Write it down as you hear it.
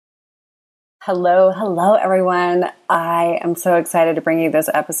Hello, everyone. I am so excited to bring you this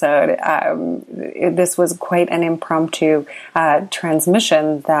episode. This was quite an impromptu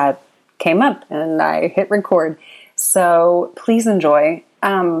transmission that came up, and I hit record. So please enjoy.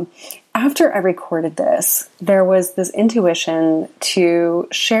 After I recorded this, there was this intuition to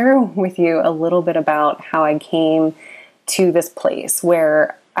share with you a little bit about how I came to this place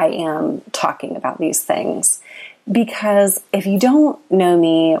where I am talking about these things. Because if you don't know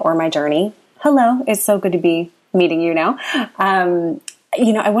me or my journey, hello, it's so good to be meeting you now. I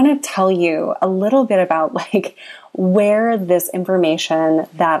want to tell you a little bit about where this information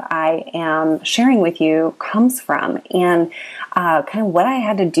that I am sharing with you comes from and kind of what I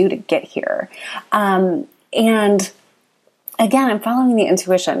had to do to get here. And again, I'm following the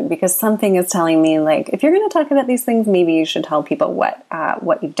intuition because something is telling me, if you're going to talk about these things, maybe you should tell people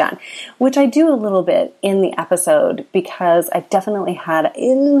what you've done, which I do a little bit in the episode because I've definitely had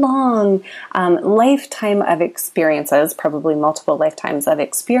a long lifetime of experiences, probably multiple lifetimes of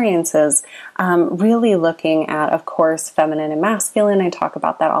experiences, really looking at, of course, feminine and masculine. I talk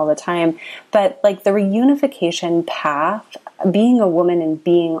about that all the time, but the reunification path, being a woman and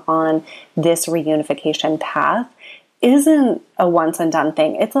being on this reunification path, isn't a once and done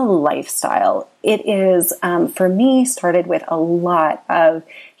thing. It's a lifestyle. It is, for me, started with a lot of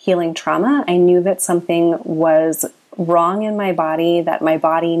healing trauma. I knew that something was wrong in my body, that my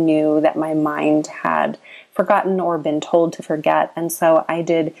body knew, that my mind had forgotten or been told to forget. And so I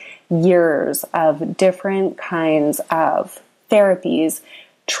did years of different kinds of therapies,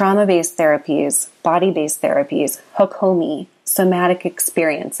 trauma-based therapies, body-based therapies, Hakomi, somatic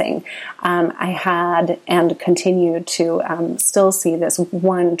experiencing. I had and continue to still see this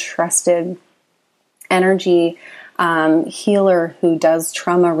one trusted energy healer who does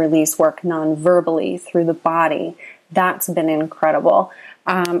trauma release work non-verbally through the body. That's been incredible.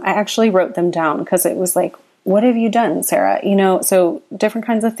 I actually wrote them down because it was what have you done, Sarah? So different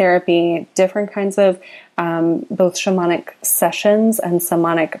kinds of therapy, different kinds of both shamanic sessions and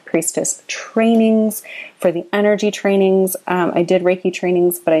shamanic priestess trainings for the energy trainings. I did Reiki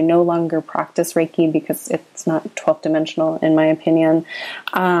trainings, but I no longer practice Reiki because it's not 12th dimensional in my opinion.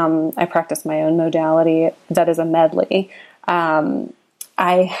 I practice my own modality that is a medley.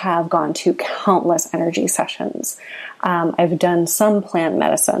 I have gone to countless energy sessions. I've done some plant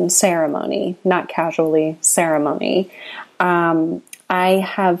medicine, ceremony, not casually, ceremony. I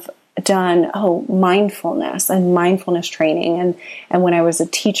have done, mindfulness and mindfulness training. And when I was a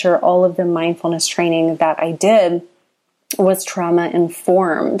teacher, all of the mindfulness training that I did was trauma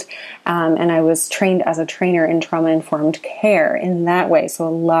informed. And I was trained as a trainer in trauma informed care in that way. So a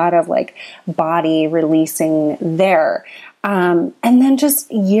lot of body releasing there. And then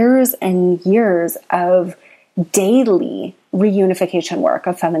just years and years of daily reunification work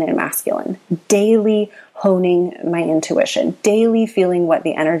of feminine and masculine, daily honing my intuition, daily feeling what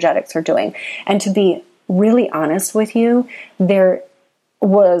the energetics are doing. And to be really honest with you, there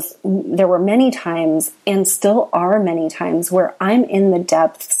were many times and still are many times where I'm in the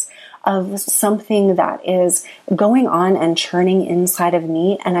depths of something that is going on and churning inside of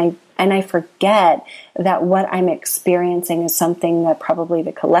me, and I forget that what I'm experiencing is something that probably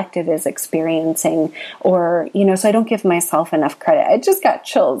the collective is experiencing, or, so I don't give myself enough credit. I just got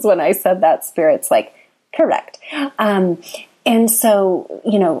chills when I said that. Spirit's correct. And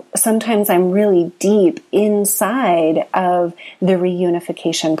so, sometimes I'm really deep inside of the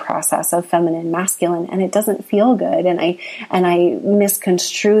reunification process of feminine and masculine, and it doesn't feel good. And I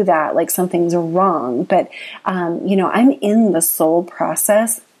misconstrue that like something's wrong. But, I'm in the soul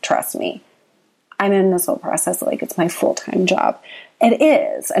process. Trust me. I'm in the soul process like it's my full-time job. It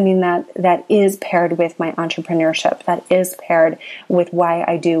is. I mean, that is paired with my entrepreneurship. That is paired with why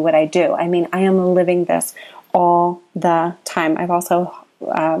I do what I do. I mean, I am living this all the time. I've also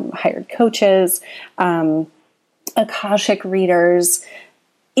hired coaches, Akashic readers,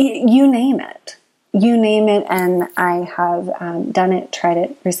 you name it. You name it, and I have done it, tried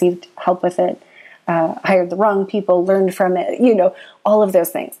it, received help with it, hired the wrong people, learned from it, all of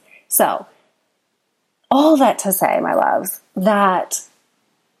those things. So, all that to say, my loves, that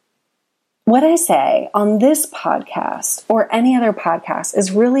what I say on this podcast or any other podcast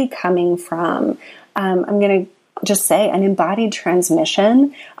is really coming from, I'm going to just say, an embodied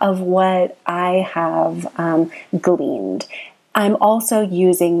transmission of what I have gleaned. I'm also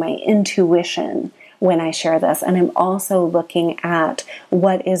using my intuition when I share this. And I'm also looking at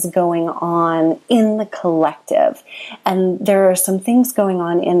what is going on in the collective. And there are some things going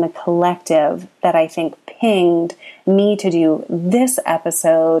on in the collective that I think pinged me to do this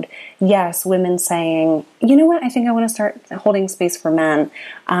episode. Yes, women saying, you know what, I think I want to start holding space for men.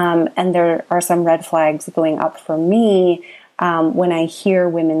 And there are some red flags going up for me when I hear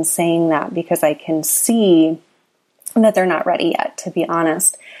women saying that, because I can see that they're not ready yet, to be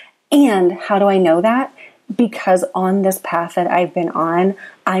honest. And how do I know that? Because on this path that I've been on,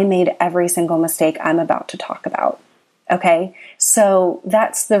 I made every single mistake I'm about to talk about. Okay. So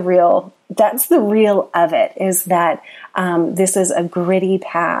that's the real of it, is that, this is a gritty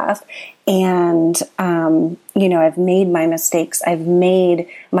path, and, I've made my mistakes. I've made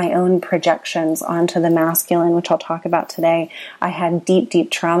my own projections onto the masculine, which I'll talk about today. I had deep,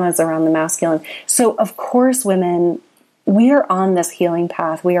 deep traumas around the masculine. So of course, women, we are on this healing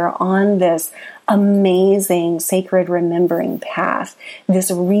path. We are on this amazing sacred remembering path,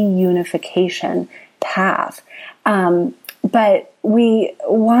 this reunification path. But we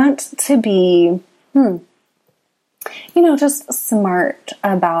want to be, just smart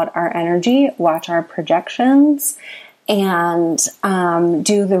about our energy, watch our projections, and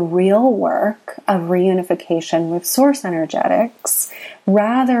do the real work of reunification with source energetics,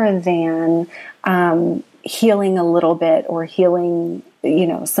 rather than healing a little bit, or healing,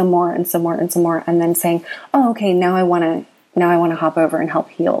 some more and some more and some more, and then saying, oh, okay, now I want to hop over and help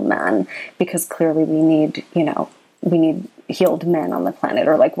heal men, because clearly we need healed men on the planet,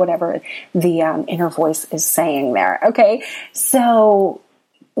 or like whatever the inner voice is saying there. Okay. So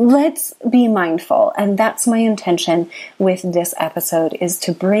let's be mindful. And that's my intention with this episode, is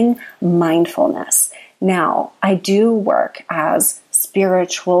to bring mindfulness. Now, I do work as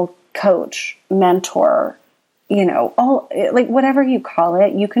spiritual coach, mentor, all, like whatever you call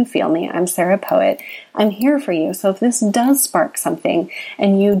it, you can feel me. I'm Sarah Poet. I'm here for you. So if this does spark something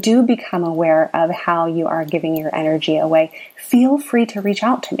and you do become aware of how you are giving your energy away, feel free to reach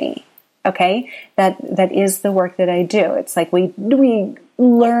out to me. Okay. That is the work that I do. It's like we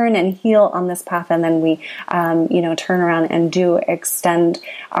learn and heal on this path, and then we, turn around and do extend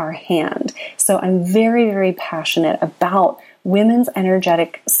our hand. So I'm very, very passionate about women's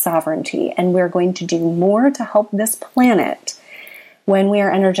energetic sovereignty, and we're going to do more to help this planet when we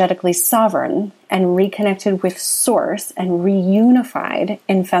are energetically sovereign and reconnected with source and reunified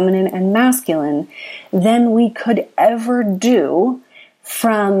in feminine and masculine than we could ever do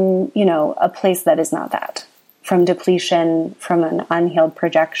from, a place that is not that, from depletion, from an unhealed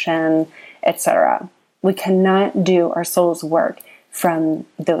projection, etc. We cannot do our soul's work from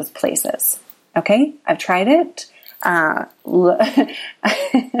those places. Okay? I've tried it. I've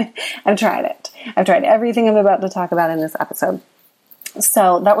tried it. I've tried everything I'm about to talk about in this episode.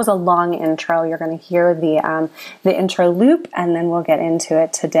 So that was a long intro. You're going to hear the intro loop, and then we'll get into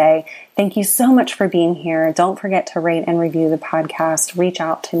it today. Thank you so much for being here. Don't forget to rate and review the podcast. Reach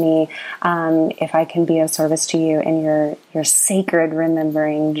out to me if I can be of service to you in your sacred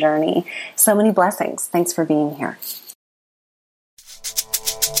remembering journey. So many blessings. Thanks for being here.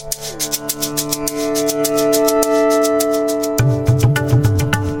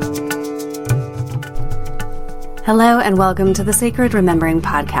 Hello and welcome to the Sacred Remembering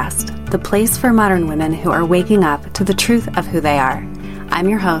Podcast, the place for modern women who are waking up to the truth of who they are. I'm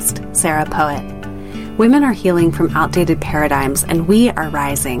your host, Sarah Poet. Women are healing from outdated paradigms, and we are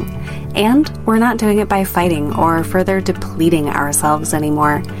rising. And we're not doing it by fighting or further depleting ourselves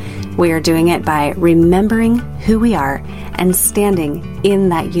anymore. We are doing it by remembering who we are and standing in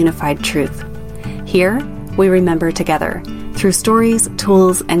that unified truth. Here, we remember together through stories,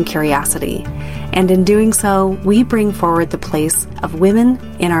 tools, and curiosity. And in doing so, we bring forward the place of women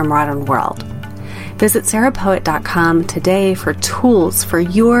in our modern world. Visit sarahpoet.com today for tools for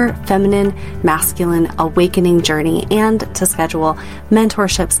your feminine, masculine awakening journey, and to schedule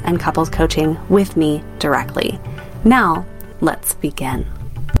mentorships and couples coaching with me directly. Now, let's begin.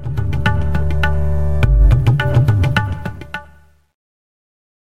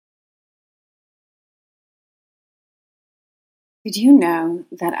 Did you know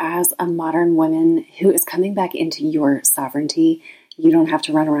that as a modern woman who is coming back into your sovereignty, you don't have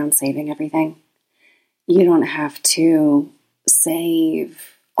to run around saving everything? You don't have to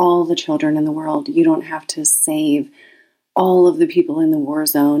save all the children in the world. You don't have to save all of the people in the war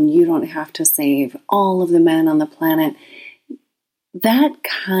zone. You don't have to save all of the men on the planet. That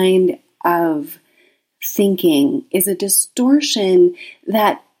kind of thinking is a distortion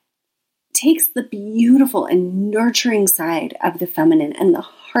that takes the beautiful and nurturing side of the feminine and the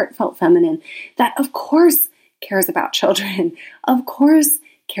heartfelt feminine that, of course, cares about children, of course,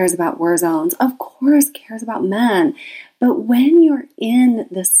 cares about war zones, of course cares about men. But when you're in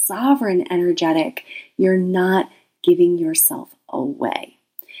the sovereign energetic, you're not giving yourself away.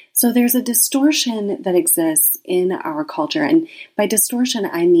 So there's a distortion that exists in our culture. And by distortion,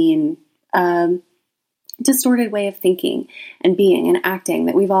 I mean distorted way of thinking and being and acting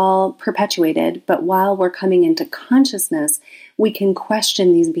that we've all perpetuated. But while we're coming into consciousness, we can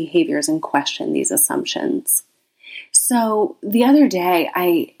question these behaviors and question these assumptions. So the other day,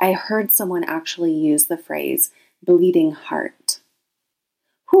 I heard someone actually use the phrase bleeding heart.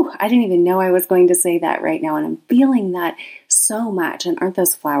 Whew, I didn't even know I was going to say that right now, and I'm feeling that so much. And aren't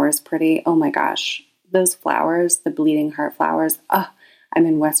those flowers pretty? Oh my gosh, those flowers, the bleeding heart flowers. I'm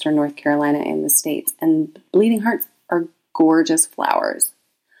in Western North Carolina in the States, and bleeding hearts are gorgeous flowers.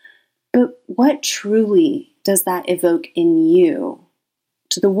 But what truly does that evoke in you?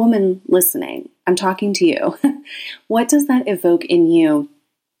 To the woman listening, I'm talking to you. What does that evoke in you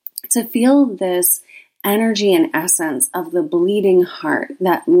to feel this energy and essence of the bleeding heart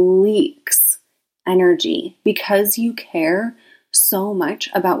that leaks energy because you care so much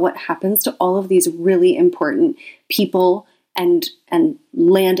about what happens to all of these really important people and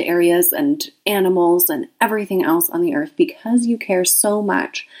land areas and animals and everything else on the earth? Because you care so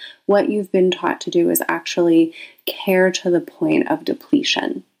much, what you've been taught to do is actually care to the point of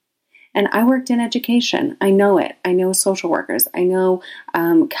depletion. And I worked in education. I know it. I know social workers. I know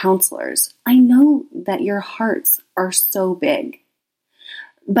counselors. I know that your hearts are so big.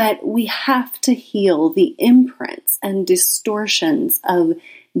 But we have to heal the imprints and distortions of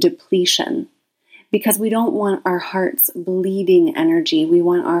depletion, because we don't want our hearts bleeding energy. We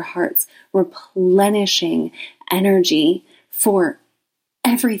want our hearts replenishing energy for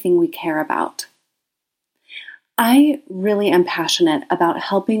everything we care about. I really am passionate about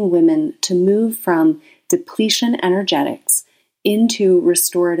helping women to move from depletion energetics into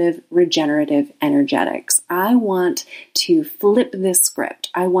restorative, regenerative energetics. I want to flip this script.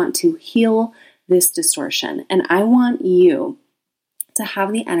 I want to heal this distortion. And I want you to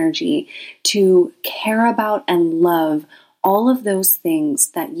have the energy to care about and love all of those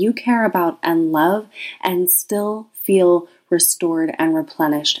things that you care about and love, and still feel restored and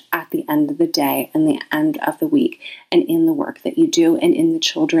replenished at the end of the day and the end of the week, and in the work that you do and in the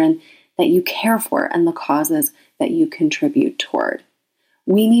children that you care for and the causes that you contribute toward.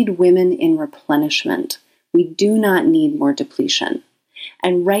 We need women in replenishment. We do not need more depletion.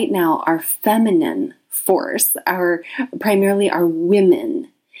 And right now, our feminine force, primarily our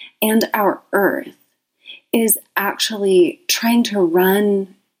women and our earth, is actually trying to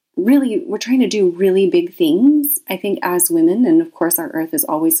we're trying to do really big things, I think, as women. And of course, our earth is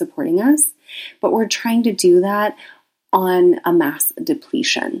always supporting us. But we're trying to do that on a mass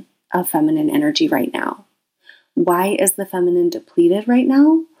depletion of feminine energy right now. Why is the feminine depleted right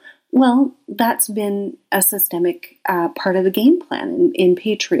now? Well, that's been a systemic part of the game plan in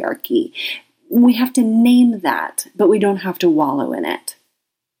patriarchy. We have to name that, but we don't have to wallow in it.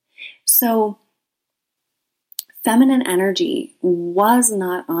 So, feminine energy was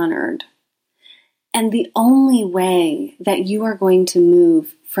not honored. And the only way that you are going to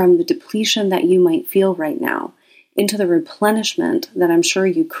move from the depletion that you might feel right now into the replenishment that I'm sure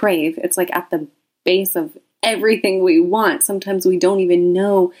you crave, it's like at the base of everything we want. Sometimes we don't even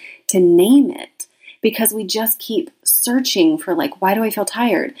know to name it because we just keep searching for, like, why do I feel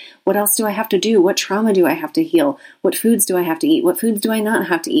tired? What else do I have to do? What trauma do I have to heal? What foods do I have to eat? What foods do I not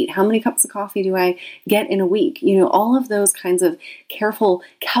have to eat? How many cups of coffee do I get in a week? All of those kinds of careful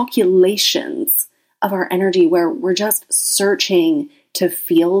calculations of our energy where we're just searching to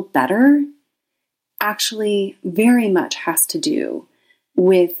feel better actually very much has to do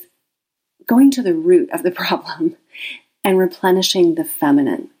with going to the root of the problem and replenishing the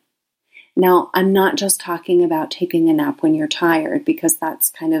feminine. Now, I'm not just talking about taking a nap when you're tired, because that's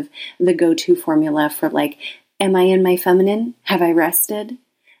kind of the go-to formula for, like, am I in my feminine? Have I rested?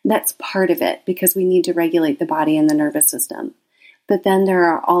 That's part of it, because we need to regulate the body and the nervous system. But then there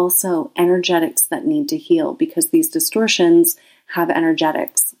are also energetics that need to heal, because these distortions have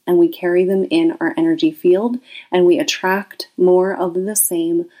energetics, and we carry them in our energy field, and we attract more of the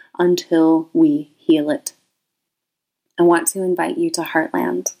same until we heal it. I want to invite you to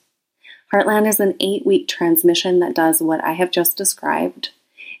Heartland. Heartland is an 8-week transmission that does what I have just described.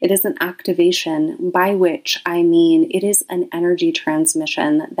 It is an activation, by which I mean it is an energy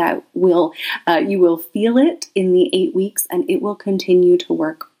transmission that you will feel it in the 8 weeks, and it will continue to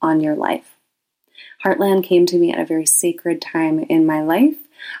work on your life. Heartland came to me at a very sacred time in my life,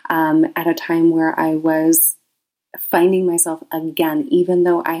 at a time where I was finding myself again, even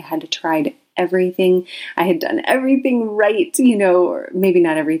though I had tried everything. I had done everything right, or maybe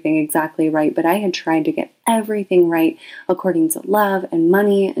not everything exactly right, but I had tried to get everything right according to love and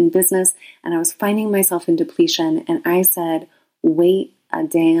money and business. And I was finding myself in depletion. And I said, wait a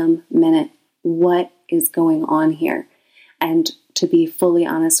damn minute. What is going on here? And to be fully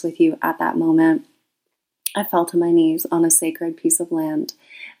honest with you, at that moment, I fell to my knees on a sacred piece of land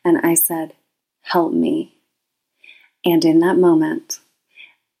and I said, help me. And in that moment,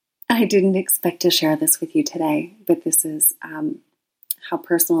 I didn't expect to share this with you today, but this is how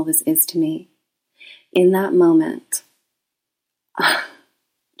personal this is to me. In that moment,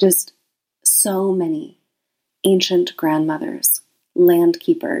 just so many ancient grandmothers, land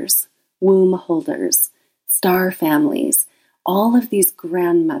keepers, womb holders, star families, all of these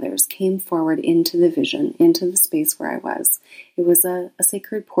grandmothers came forward into the vision, into the space where I was. It was a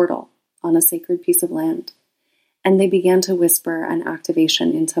sacred portal on a sacred piece of land. And they began to whisper an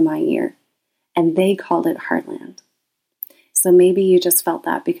activation into my ear. And they called it Heartland. So maybe you just felt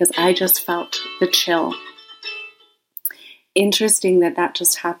that because I just felt the chill. Interesting that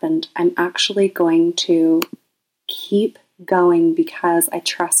just happened. I'm actually going to keep going because I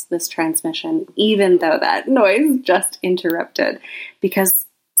trust this transmission, even though that noise just interrupted. Because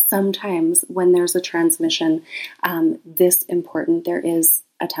sometimes when there's a transmission this important, there is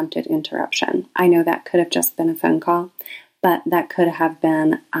attempted interruption. I know that could have just been a phone call, but that could have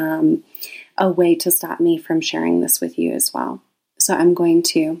been a way to stop me from sharing this with you as well. So I'm going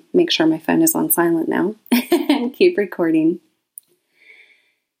to make sure my phone is on silent now and keep recording.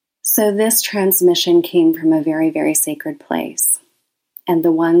 So this transmission came from a very, very sacred place. And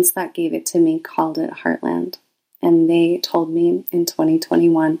the ones that gave it to me called it Heartland. And they told me in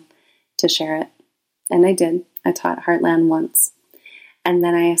 2021 to share it. And I did. I taught Heartland once. And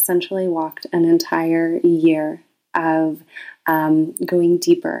then I essentially walked an entire year of going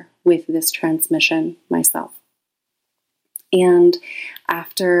deeper with this transmission myself. And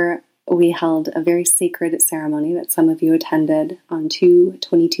after we held a very sacred ceremony that some of you attended on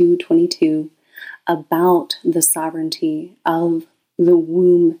 2/22/22 about the sovereignty of the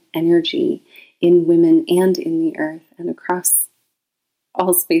womb energy in women and in the earth and across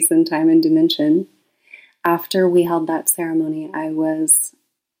all space and time and dimension. After we held that ceremony, I was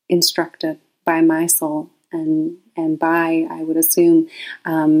instructed by my soul and by, I would assume,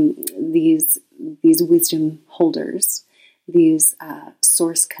 these wisdom holders, these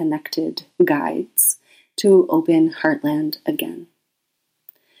source-connected guides, to open Heartland again.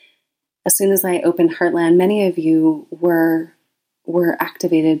 As soon as I opened Heartland, many of you were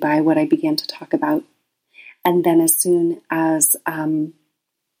activated by what I began to talk about. And then as soon as I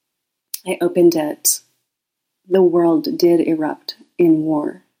opened it, the world did erupt in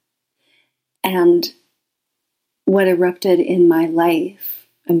war. And what erupted in my life,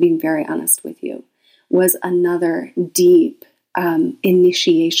 I'm being very honest with you, was another deep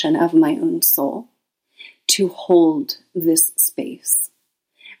initiation of my own soul to hold this space.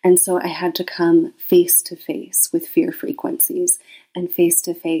 And so I had to come face to face with fear frequencies and face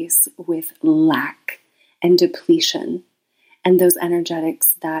to face with lack and depletion and those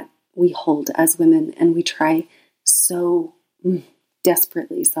energetics that we hold as women and we try so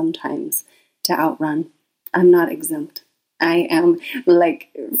desperately sometimes to outrun. I'm not exempt. I am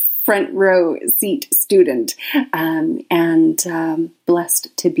like front row seat student and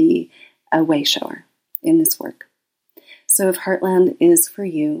blessed to be a way shower in this work. So if Heartland is for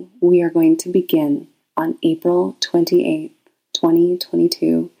you, we are going to begin on April 28th,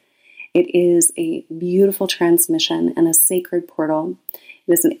 2022. It is a beautiful transmission and a sacred portal.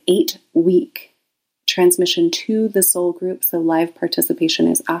 It is an 8-week transmission to the soul group, so live participation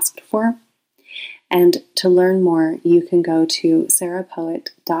is asked for. And to learn more, you can go to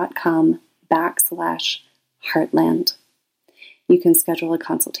sarahpoet.com/Heartland. You can schedule a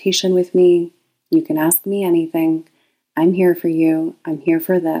consultation with me. You can ask me anything. I'm here for you. I'm here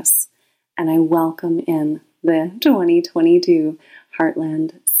for this. And I welcome in the 2022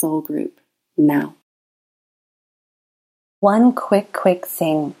 Heartland Soul Group now. One quick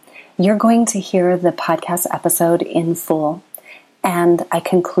thing. You're going to hear the podcast episode in full. And I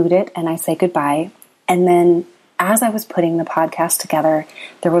conclude it and I say goodbye. And then as I was putting the podcast together,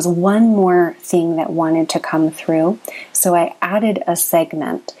 there was one more thing that wanted to come through. So I added a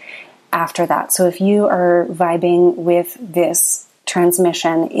segment after that. So if you are vibing with this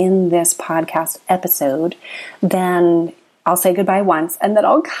transmission in this podcast episode, then I'll say goodbye once and then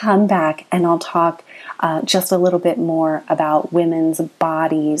I'll come back and I'll talk just a little bit more about women's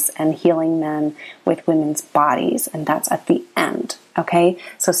bodies and healing men with women's bodies. And that's at the end. Okay,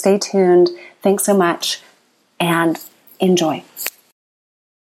 so stay tuned. Thanks so much and enjoy.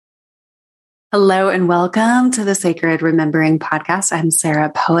 Hello and welcome to the Sacred Remembering Podcast. I'm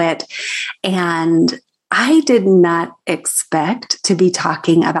Sarah Poet, and I did not expect to be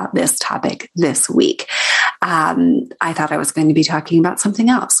talking about this topic this week. I thought I was going to be talking about something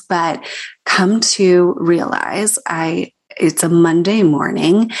else, but come to realize it's a Monday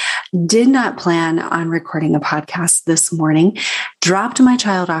morning, did not plan on recording a podcast this morning, dropped my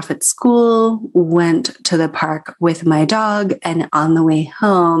child off at school, went to the park with my dog, and on the way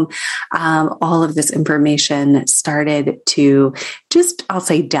home, all of this information started to I'll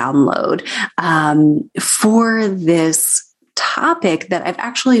say download for this topic that I've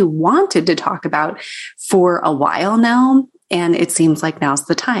actually wanted to talk about for a while now. And it seems like now's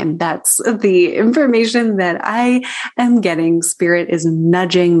the time. That's the information that I am getting. Spirit is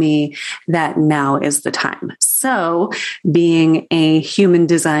nudging me that now is the time. So being a human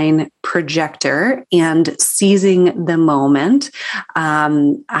design projector and seizing the moment,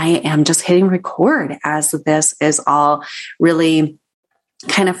 I am just hitting record as this is all really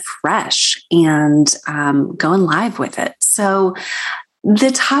kind of fresh and going live with it. So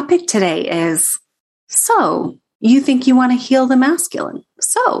the topic today is, you think you want to heal the masculine.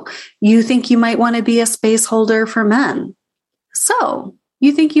 So you think you might want to be a space holder for men. So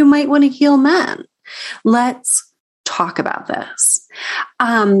you think you might want to heal men. Let's talk about this.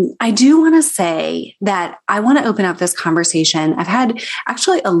 I do want to say that I want to open up this conversation. I've had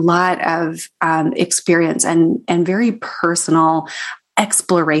actually a lot of experience and very personal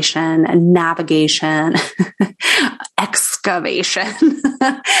exploration and navigation, excavation,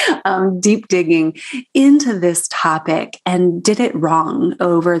 deep digging into this topic, and did it wrong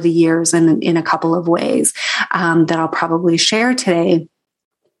over the years in a couple of ways that I'll probably share today.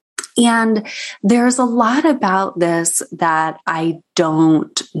 And there's a lot about this that I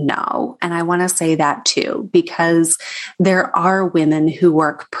don't know. And I want to say that too, because there are women who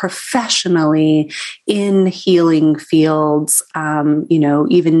work professionally in healing fields,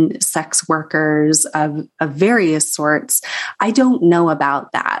 even sex workers of various sorts. I don't know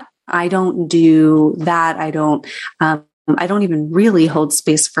about that. I don't do that. I don't even really hold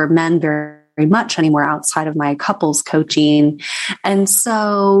space for men very much anymore outside of my couples coaching. And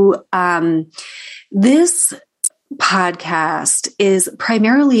so this podcast is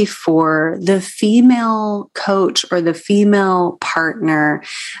primarily for the female coach or the female partner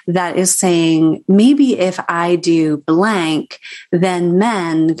that is saying, maybe if I do blank, then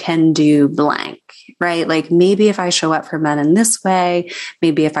men can do blank. Right? Like maybe if I show up for men in this way,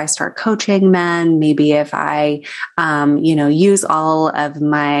 maybe if I start coaching men, maybe if I, use all of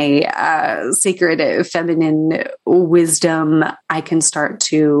my sacred feminine wisdom, I can start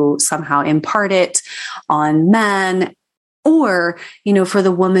to somehow impart it on men. Or, for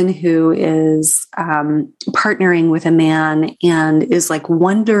the woman who is partnering with a man and is like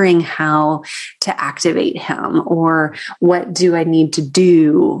wondering how to activate him, or what do I need to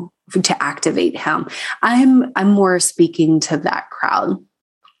do to activate him. I'm more speaking to that crowd.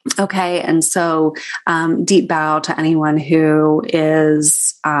 Okay. And so, deep bow to anyone who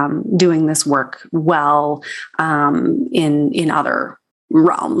is, doing this work well, in other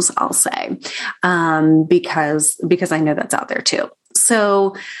realms, I'll say, because I know that's out there too.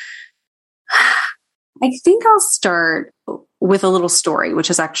 So I think I'll start with a little story, which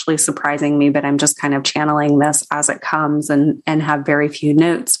is actually surprising me, but I'm just kind of channeling this as it comes and have very few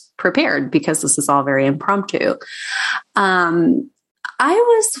notes prepared because this is all very impromptu. I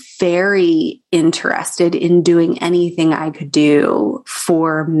was very interested in doing anything I could do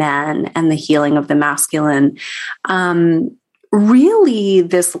for men and the healing of the masculine. Really,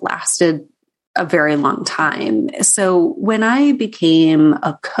 this lasted a very long time. So when I became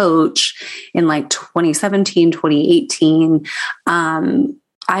a coach in like 2017, 2018,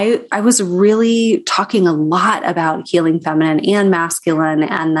 I was really talking a lot about healing feminine and masculine.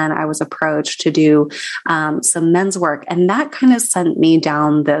 And then I was approached to do some men's work. And that kind of sent me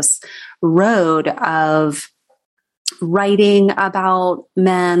down this road of writing about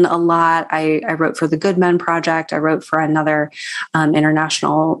men a lot. I wrote for the Good Men Project. I wrote for another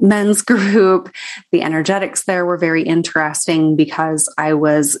international men's group. The energetics there were very interesting because I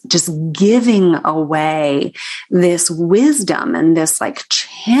was just giving away this wisdom and this like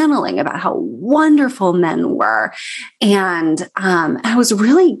channeling about how wonderful men were. And I was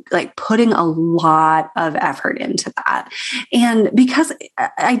really like putting a lot of effort into that. And because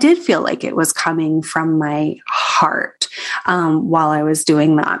I did feel like it was coming from my heart while I was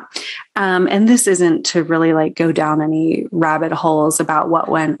doing that. And this isn't to really like go down any rabbit holes about what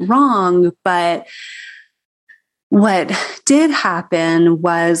went wrong, but what did happen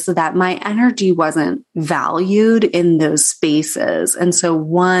was that my energy wasn't valued in those spaces. And so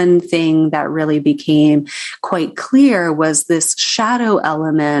one thing that really became quite clear was this shadow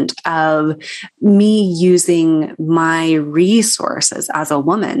element of me using my resources as a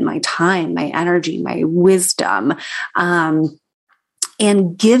woman, my time, my energy, my wisdom,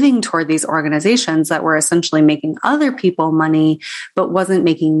 and giving toward these organizations that were essentially making other people money, but wasn't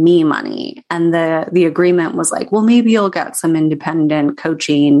making me money. And the agreement was like, well, maybe you'll get some independent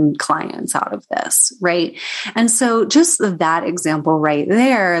coaching clients out of this, right? And so just that example right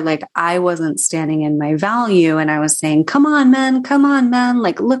there, like I wasn't standing in my value and I was saying, come on, men,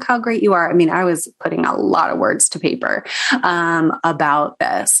 like, look how great you are. I mean, I was putting a lot of words to paper about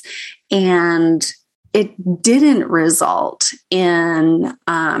this. And it didn't result in,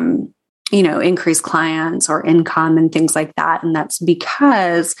 increased clients or income and things like that. And that's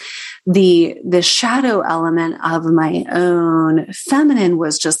because the shadow element of my own feminine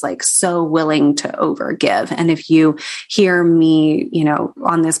was just like so willing to overgive. And if you hear me,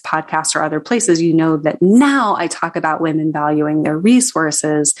 on this podcast or other places, you know that now I talk about women valuing their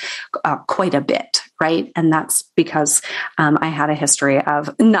resources quite a bit, right? And that's because I had a history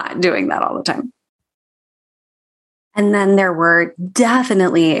of not doing that all the time. And then there were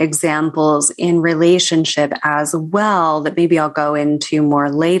definitely examples in relationship as well that maybe I'll go into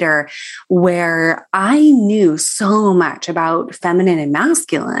more later, where I knew so much about feminine and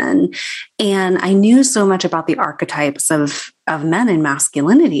masculine, and I knew so much about the archetypes of men and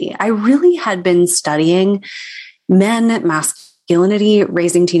masculinity. I really had been studying men, masculinity,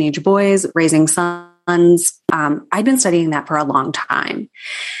 raising teenage boys, raising sons. I'd been studying that for a long time.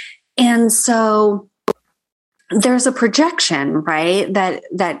 And so there's a projection, right,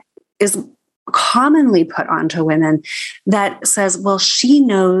 that is commonly put onto women that says, well, she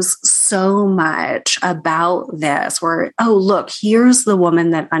knows so much about this, or, oh, look, here's the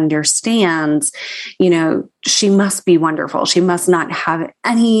woman that understands, she must be wonderful. She must not have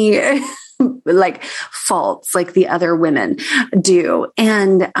any like faults like the other women do.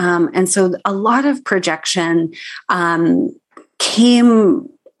 And so a lot of projection came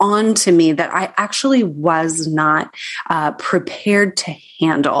onto me that I actually was not prepared to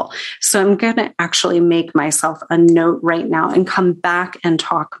handle. So I'm going to actually make myself a note right now and come back and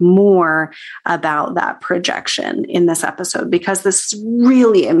talk more about that projection in this episode, because this is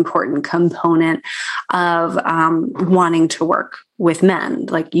really important component of wanting to work with men.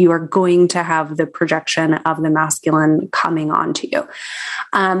 Like, you are going to have the projection of the masculine coming onto you.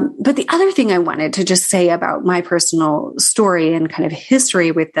 But the other thing I wanted to just say about my personal story and kind of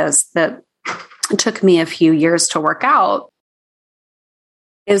history with this that took me a few years to work out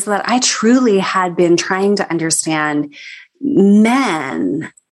is that I truly had been trying to understand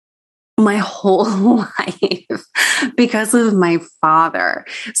men my whole life because of my father.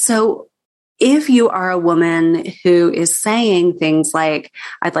 So if you are a woman who is saying things like,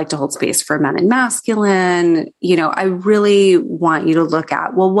 I'd like to hold space for men and masculine, I really want you to look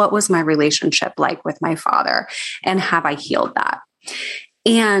at, well, what was my relationship like with my father? And have I healed that?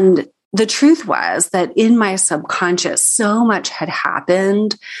 And the truth was that in my subconscious, so much had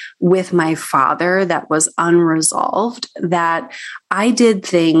happened with my father that was unresolved, that I did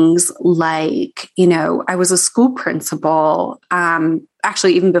things like, I was a school principal.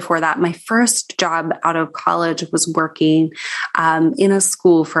 Actually, even before that, my first job out of college was working in a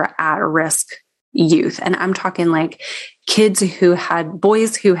school for at-risk youth. And I'm talking like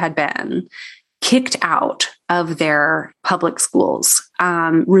boys who had been kicked out of their public schools,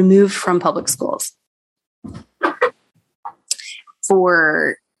 removed from public schools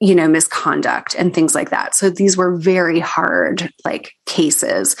for, misconduct and things like that. So these were very hard,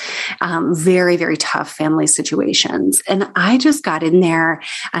 cases, very, very tough family situations. And I just got in there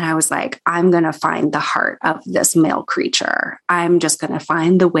and I was like, I'm going to find the heart of this male creature. I'm just going to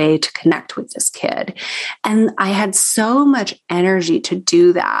find the way to connect with this kid. And I had so much energy to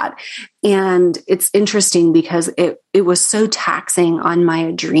do that. And it's interesting because it was so taxing on my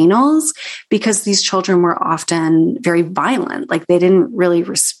adrenals, because these children were often very violent. Like, they didn't really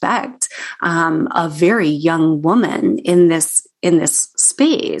respect a very young woman in this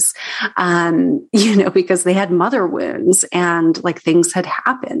space, because they had mother wounds and things had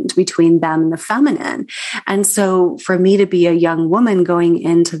happened between them and the feminine. And so for me to be a young woman going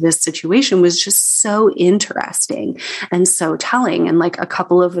into this situation was just so interesting and so telling. And a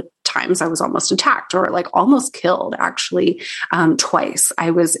couple of times I was almost attacked or almost killed, actually, twice.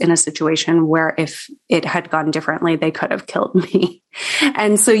 I was in a situation where if it had gone differently, they could have killed me.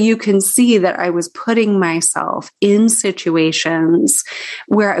 And so you can see that I was putting myself in situations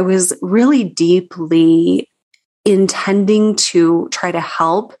where I was really deeply intending to try to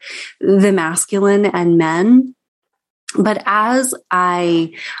help the masculine and men. But as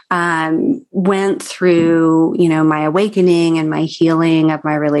I went through, my awakening and my healing of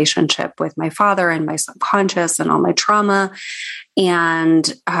my relationship with my father and my subconscious and all my trauma,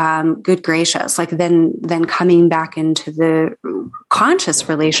 and good gracious, like then coming back into the conscious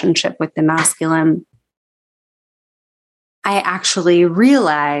relationship with the masculine, I actually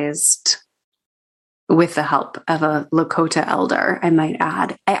realized, with the help of a Lakota elder, I might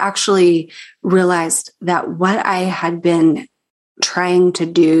add, I actually realized that what I had been trying to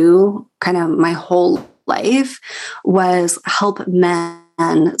do kind of my whole life was help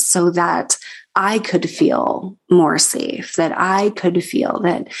men so that I could feel more safe, that I could feel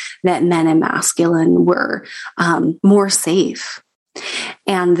that men and masculine were more safe.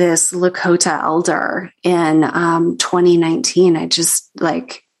 And this Lakota elder in 2019, I just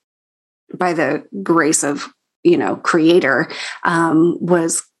by the grace of, creator,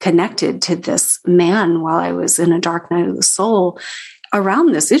 was connected to this man while I was in a dark night of the soul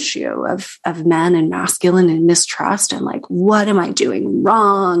around this issue of men and masculine and mistrust and what am I doing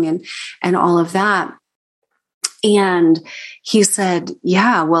wrong and all of that. And he said,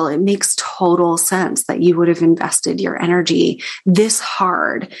 yeah, well, it makes total sense that you would have invested your energy this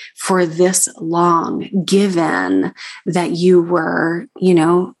hard for this long, given that you were,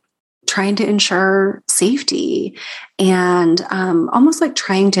 trying to ensure safety and almost like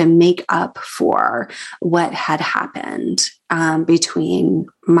trying to make up for what had happened between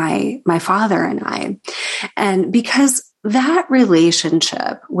my father and I. And because that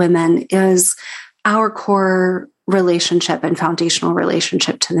relationship, women, is our core relationship and foundational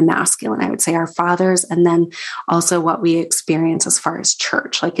relationship to the masculine, I would say our fathers, and then also what we experience as far as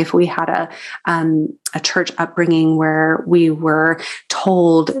church. Like if we had a church upbringing where we were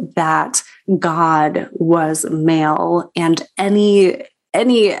told that God was male and any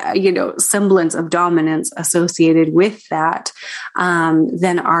semblance of dominance associated with that,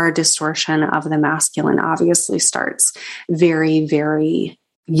 then our distortion of the masculine obviously starts very, very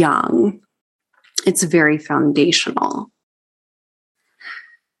young. It's very foundational.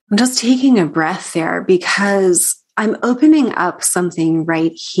 I'm just taking a breath there because I'm opening up something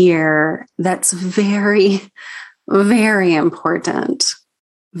right here that's very, very important.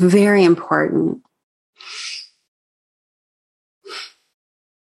 Very important.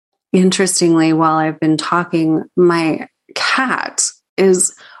 Interestingly, while I've been talking, my cat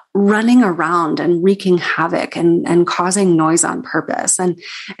is running around and wreaking havoc and causing noise on purpose. And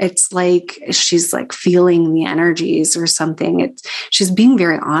it's like she's feeling the energies or something. She's being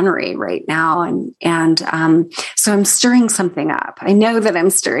very ornery right now. And so I'm stirring something up. I know that I'm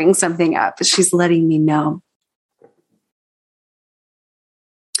stirring something up. She's letting me know.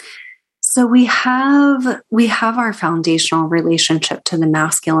 So we have our foundational relationship to the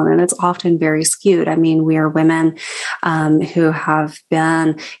masculine, and it's often very skewed. I mean, we are women who have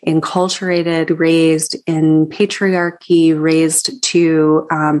been enculturated, raised in patriarchy, raised to,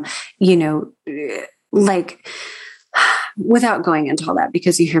 without going into all that,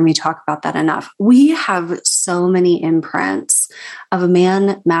 because you hear me talk about that enough. We have so many imprints of a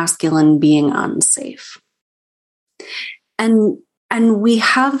man masculine being unsafe. And we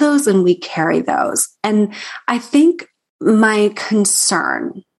have those and we carry those. And I think my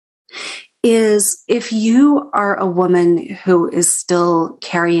concern is if you are a woman who is still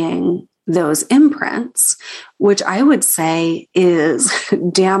carrying those imprints, which I would say is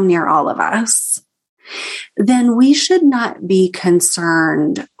damn near all of us, then we should not be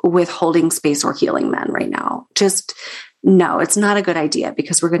concerned with holding space or healing men right now. Just no, it's not a good idea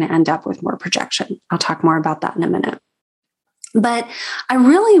because we're going to end up with more projection. I'll talk more about that in a minute. But I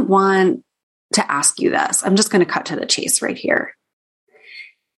really want to ask you this. I'm just going to cut to the chase right here.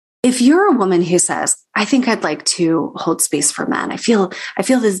 If you're a woman who says, I think I'd like to hold space for men. I feel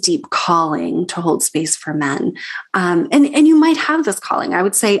this deep calling to hold space for men. And you might have this calling. I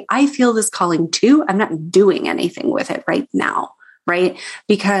would say, I feel this calling too. I'm not doing anything with it right now, right?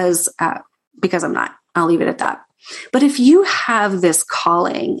 Because I'm not. I'll leave it at that. But if you have this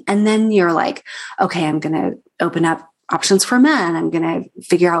calling and then you're like, okay, I'm going to open up options for men. I'm going to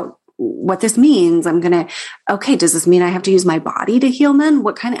figure out what this means. Okay, does this mean I have to use my body to heal men?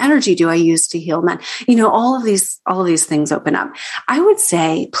 What kind of energy do I use to heal men? All of these things open up. I would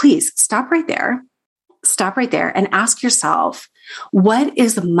say, please stop right there and ask yourself, what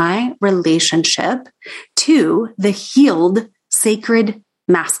is my relationship to the healed sacred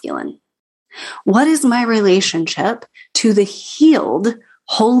masculine? What is my relationship to the healed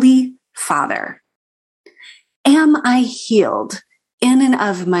Holy Father? Am I healed in and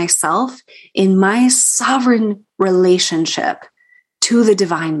of myself in my sovereign relationship to the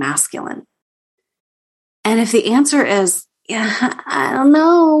divine masculine? And if the answer is, yeah, I don't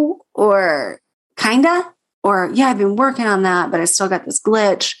know, or kinda, or yeah, I've been working on that, but I still got this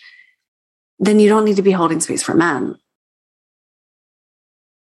glitch, then you don't need to be holding space for men.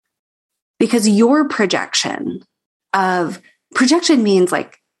 Because your projection means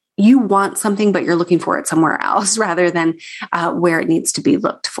like you want something, but you're looking for it somewhere else rather than where it needs to be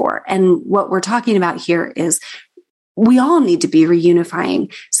looked for. And what we're talking about here is we all need to be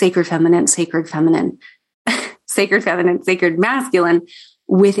reunifying sacred feminine, sacred masculine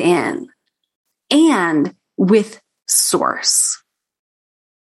within and with source.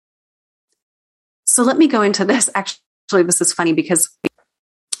 So let me go into this. Actually, this is funny because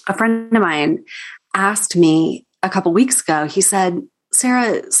a friend of mine asked me a couple weeks ago, he said,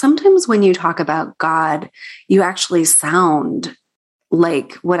 Sarah, sometimes when you talk about God, you actually sound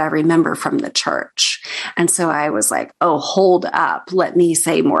like what I remember from the church. And so I was like, oh, hold up. Let me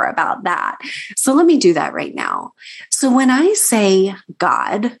say more about that. So let me do that right now. So when I say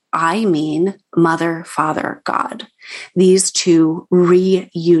God, I mean Mother, Father, God. These two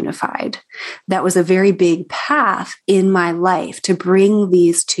reunified. That was a very big path in my life to bring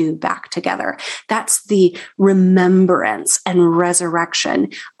these two back together. That's the remembrance and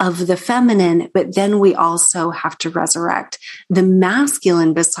resurrection of the feminine, but then we also have to resurrect the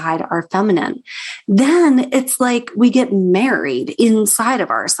masculine beside our feminine. Then it's like we get married inside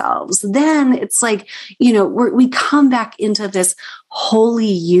of ourselves. Then it's like, we come back into this holy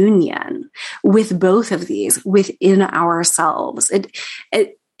union with both of these within ourselves.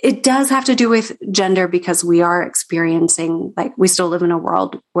 It does have to do with gender because we are experiencing, like, we still live in a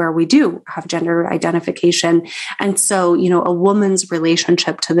world where we do have gender identification. And so, a woman's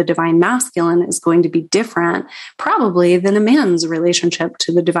relationship to the divine masculine is going to be different probably than a man's relationship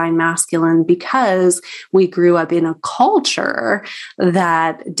to the divine masculine because we grew up in a culture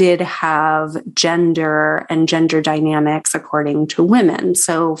that did have gender and gender dynamics according to women.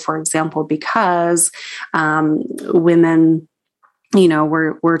 So, for example, because women,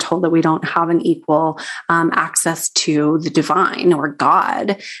 we're told that we don't have an equal access to the divine or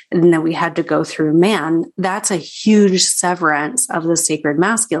God, and that we had to go through man. That's a huge severance of the sacred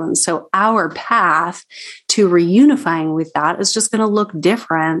masculine. So our path to reunifying with that is just going to look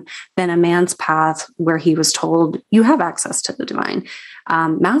different than a man's path where he was told you have access to the divine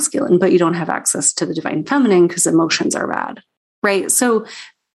masculine, but you don't have access to the divine feminine because emotions are bad, right? So,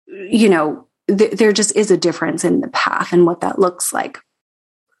 there just is a difference in the path and what that looks like.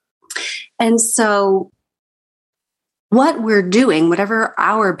 And so what we're doing, whatever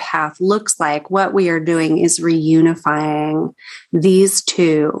our path looks like, what we are doing is reunifying these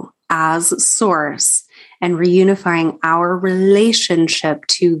two as source and reunifying our relationship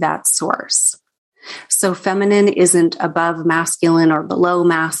to that source. So feminine isn't above masculine or below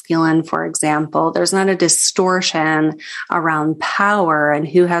masculine, for example. There's not a distortion around power and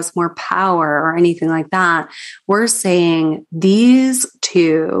who has more power or anything like that. We're saying these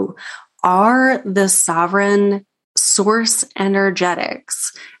two are the sovereign source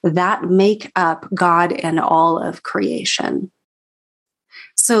energetics that make up God and all of creation.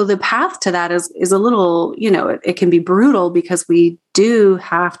 So the path to that is a little, it can be brutal because we do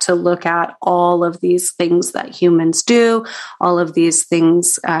have to look at all of these things that humans do, all of these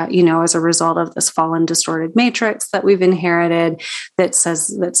things, as a result of this fallen, distorted matrix that we've inherited that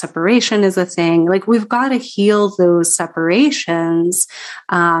says that separation is a thing. Like, we've got to heal those separations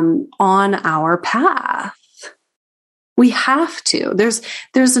on our path. We have to. There's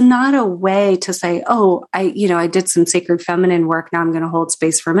not a way to say, oh, I did some sacred feminine work. Now I'm going to hold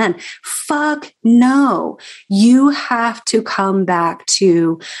space for men. Fuck no. You have to come back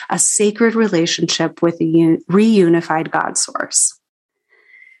to a sacred relationship with a reunified God source.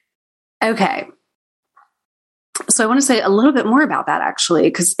 Okay. So I want to say a little bit more about that, actually,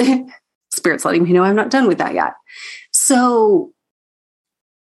 because Spirit's letting me know I'm not done with that yet. So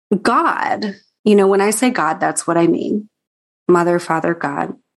God, when I say God, that's what I mean. Mother, Father,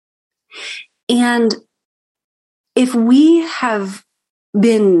 God. And if we have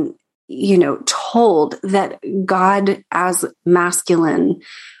been, told that God as masculine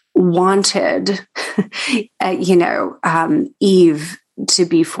wanted, Eve to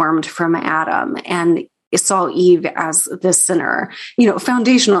be formed from Adam and saw Eve as the sinner,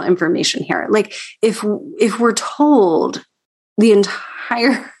 foundational information here. Like, if we're told the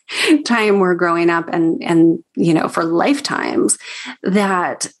entire time we're growing up and for lifetimes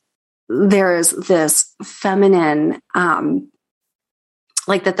that there's this feminine,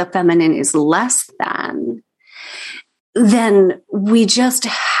 like that the feminine is less than, then we just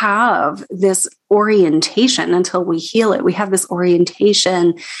have this orientation until we heal it. We have this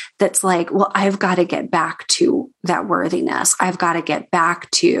orientation that's like, well, I've got to get back to that worthiness. I've got to get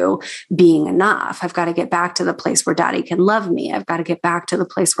back to being enough. I've got to get back to the place where Daddy can love me. I've got to get back to the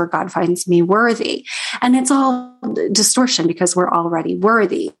place where God finds me worthy. And it's all distortion because we're already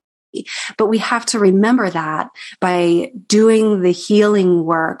worthy. But we have to remember that by doing the healing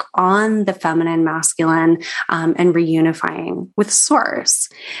work on the feminine, masculine, and reunifying with source.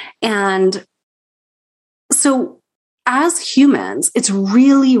 And so as humans, it's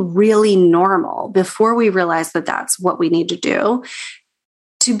really, really normal before we realize that that's what we need to do,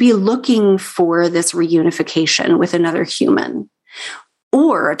 to be looking for this reunification with another human,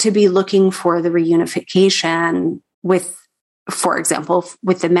 or to be looking for the reunification with, for example,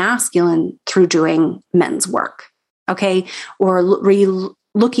 with the masculine through doing men's work, okay? Or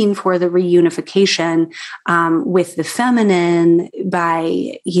looking for the reunification with the feminine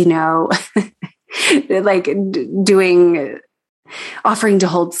by, like offering to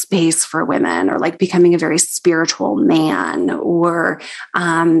hold space for women, or like becoming a very spiritual man, or,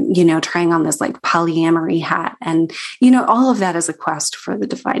 trying on this like polyamory hat. And, all of that is a quest for the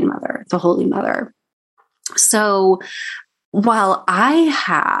Divine Mother, the Holy Mother. So while I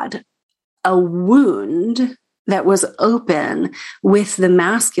had a wound that was open with the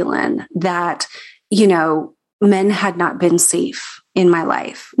masculine that, men had not been safe in my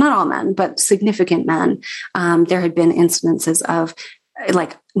life, not all men, but significant men. There had been incidences of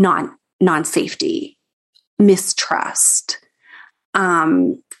like non-safety, mistrust.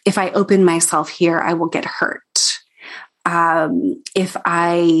 If I open myself here, I will get hurt. If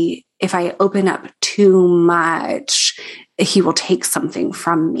I open up too much, he will take something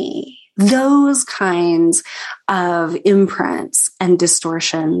from me. Those kinds of imprints and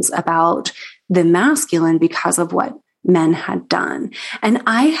distortions about the masculine because of what men had done. And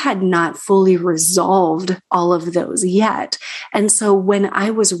I had not fully resolved all of those yet. And so when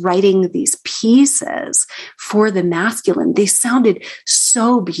I was writing these pieces for the masculine, they sounded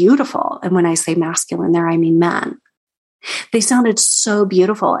so beautiful. And when I say masculine there, I mean men. They sounded so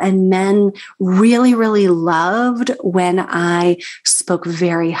beautiful, and men really, really loved when I spoke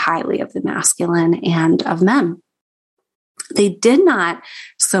very highly of the masculine and of men. They did not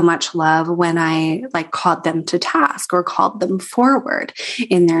so much love when I like called them to task or called them forward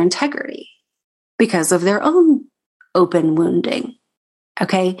in their integrity because of their own open wounding.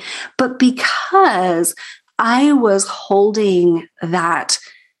 Okay. But because I was holding that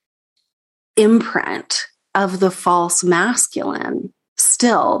imprint of the false masculine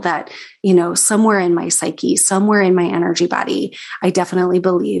still, that, somewhere in my psyche, somewhere in my energy body, I definitely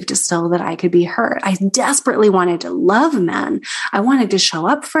believed still that I could be hurt. I desperately wanted to love men. I wanted to show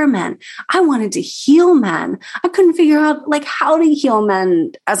up for men. I wanted to heal men. I couldn't figure out like how to heal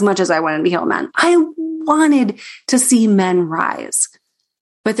men as much as I wanted to heal men. I wanted to see men rise,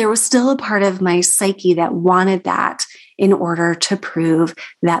 but there was still a part of my psyche that wanted that in order to prove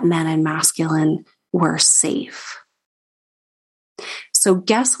that men and masculine were safe. So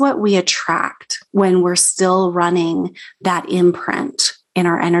guess what we attract when we're still running that imprint in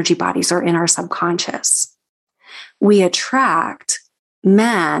our energy bodies or in our subconscious? We attract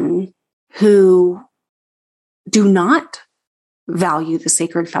men who do not value the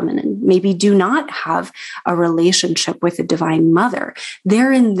sacred feminine, maybe do not have a relationship with the Divine Mother.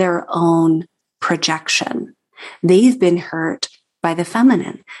 They're in their own projection. They've been hurt by the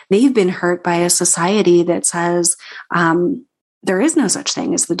feminine. They've been hurt by a society that says there is no such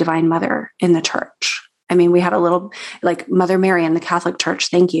thing as the Divine Mother in the church. I mean, we had a little like Mother Mary in the Catholic Church,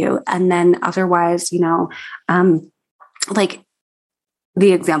 thank you. And then otherwise, like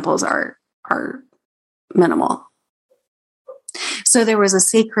the examples are minimal. So there was a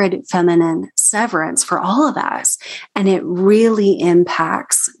sacred feminine severance for all of us, and it really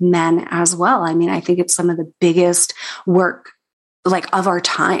impacts men as well. I mean, I think it's some of the biggest work like of our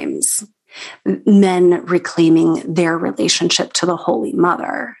times, men reclaiming their relationship to the Holy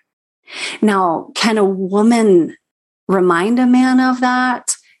Mother. Now, can a woman remind a man of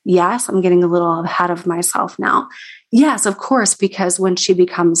that? Yes, I'm getting a little ahead of myself now. Yes, of course, because when she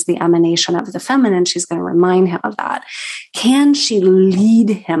becomes the emanation of the feminine, she's going to remind him of that. Can she lead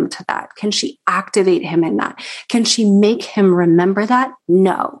him to that? Can she activate him in that? Can she make him remember that?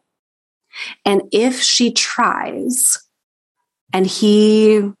 No. And if she tries and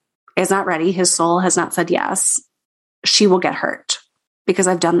he is not ready, his soul has not said yes, she will get hurt, because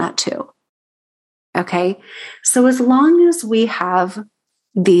I've done that too. Okay. So as long as we have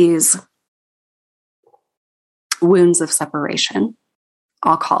these wounds of separation,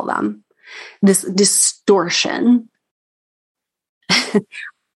 I'll call them, this distortion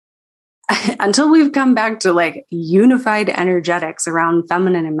until we've come back to like unified energetics around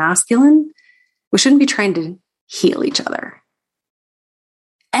feminine and masculine, we shouldn't be trying to heal each other.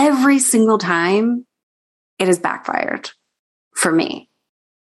 Every single time it has backfired for me.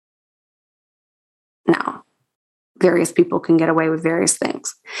 Now, various people can get away with various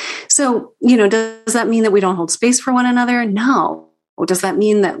things. So, does that mean that we don't hold space for one another? No. Does that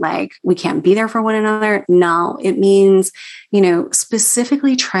mean that like we can't be there for one another? No. It means,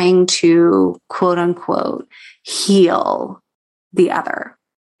 specifically trying to quote unquote heal the other.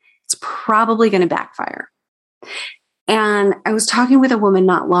 It's probably going to backfire. And I was talking with a woman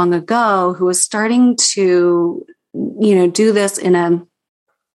not long ago who was starting to, do this in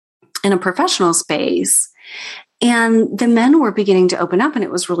a professional space. And the men were beginning to open up, and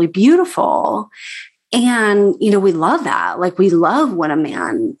it was really beautiful. And, we love that. Like, we love when a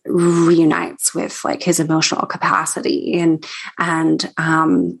man reunites with like his emotional capacity and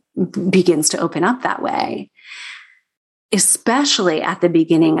begins to open up that way, especially at the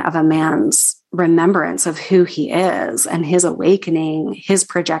beginning of a man's remembrance of who he is and his awakening. His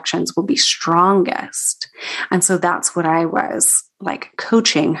projections will be strongest. And so that's what I was like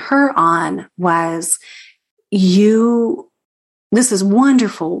coaching her on was, this is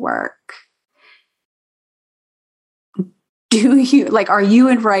wonderful work. Are you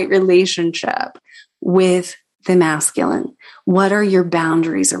in right relationship with the masculine? What are your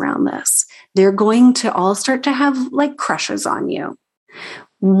boundaries around this? They're going to all start to have like crushes on you.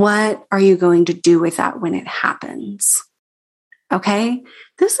 What are you going to do with that when it happens? Okay.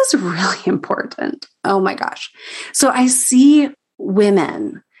 This is really important. Oh my gosh. So I see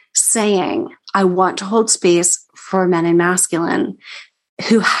women saying, I want to hold space for men and masculine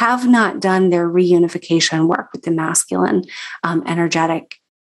who have not done their reunification work with the masculine energetic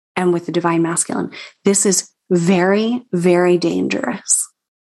and with the divine masculine. This is very, very dangerous.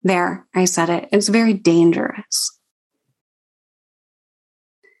 There, I said it. It's very dangerous.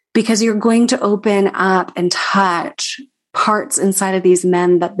 Because you're going to open up and touch parts inside of these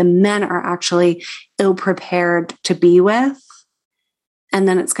men that the men are actually ill-prepared to be with. And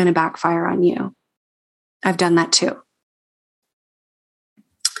then it's going to backfire on you. I've done that too.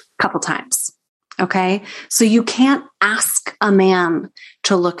 A couple times. Okay. So you can't ask a man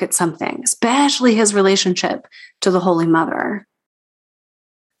to look at something, especially his relationship to the Holy Mother,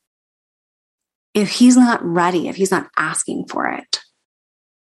 if he's not ready, if he's not asking for it.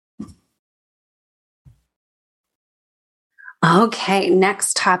 Okay.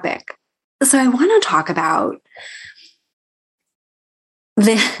 Next topic. So I want to talk about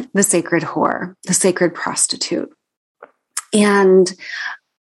the sacred whore, the sacred prostitute. And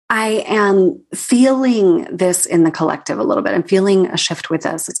I am feeling this in the collective a little bit. I'm feeling a shift with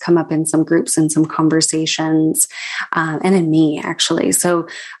this. It's come up in some groups and some conversations, and in me, actually. So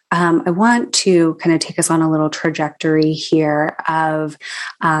I want to kind of take us on a little trajectory here of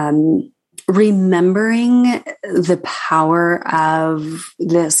remembering the power of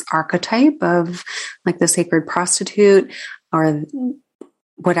this archetype of like the sacred prostitute, or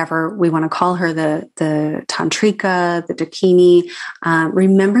whatever we want to call her, the tantrika, the dakini,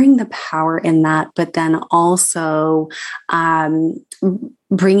 remembering the power in that, but then also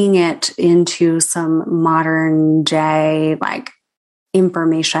bringing it into some modern day, like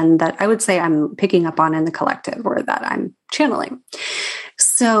information that I would say I'm picking up on in the collective, or that I'm channeling.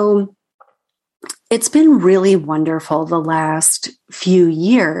 So it's been really wonderful the last few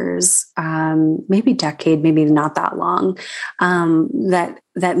years, maybe decade, maybe not that long,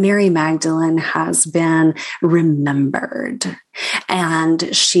 that Mary Magdalene has been remembered,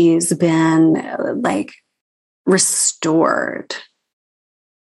 and she's been like restored,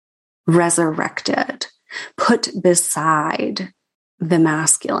 resurrected, put beside the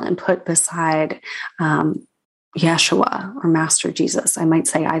masculine, put beside Yeshua or Master Jesus. I might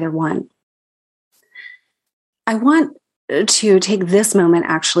say either one. I want to take this moment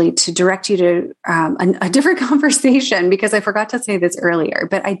actually to direct you to a different conversation, because I forgot to say this earlier,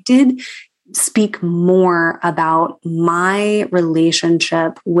 but I did speak more about my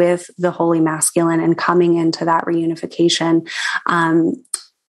relationship with the Holy Masculine and coming into that reunification on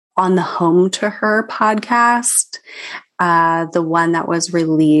the Home to Her podcast, the one that was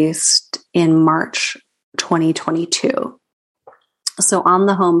released in March 2022. So on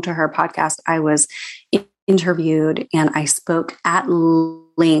the Home to Her podcast, I was interviewed and I spoke at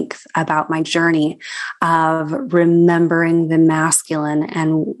length about my journey of remembering the masculine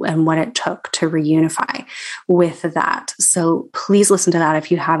and what it took to reunify with that. So please listen to that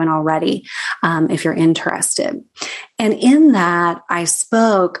if you haven't already, if you're interested. And in that, I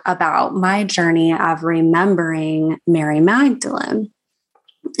spoke about my journey of remembering Mary Magdalene.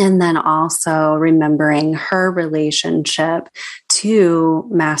 And then also remembering her relationship to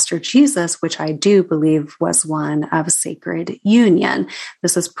Master Jesus, which I do believe was one of sacred union.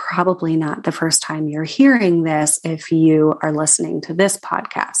 This is probably not the first time you're hearing this if you are listening to this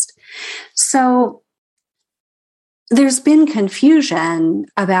podcast. So there's been confusion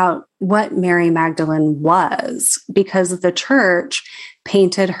about what Mary Magdalene was because the church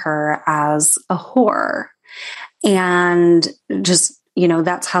painted her as a whore. And just,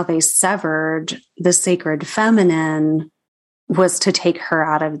 that's how they severed the sacred feminine, was to take her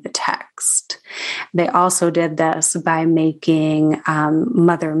out of the text. They also did this by making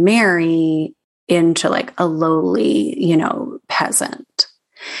Mother Mary into like a lowly, peasant.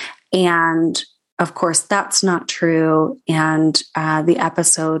 And of course, that's not true. And the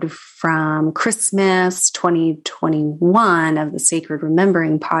episode from Christmas 2021 of the Sacred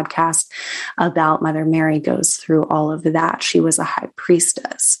Remembering podcast about Mother Mary goes through all of that. She was a high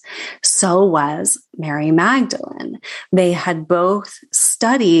priestess. So was Mary Magdalene. They had both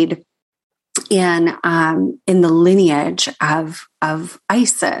studied in the lineage of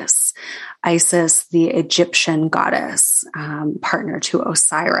Isis. Isis, the Egyptian goddess, partner to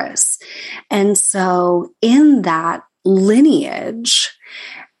Osiris. And so in that lineage,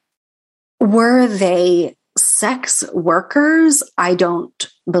 were they sex workers? I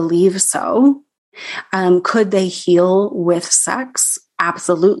don't believe so. Could they heal with sex?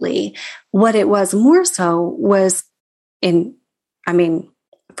 Absolutely. What it was more so was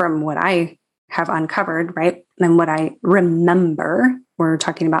from what I have uncovered, right? And what I remember, we're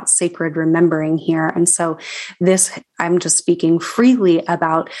talking about sacred remembering here. And so I'm just speaking freely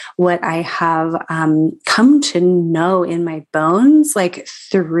about what I have come to know in my bones, like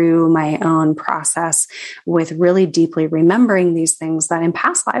through my own process with really deeply remembering these things that in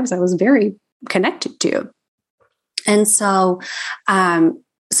past lives I was very connected to. And so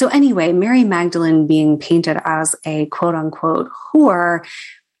anyway, Mary Magdalene being painted as a quote unquote whore,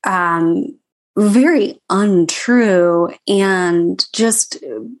 very untrue, and just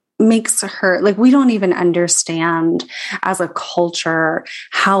makes her, like, we don't even understand as a culture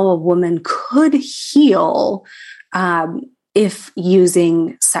how a woman could heal if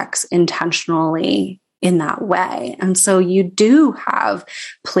using sex intentionally in that way. And so you do have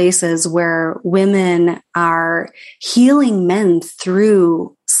places where women are healing men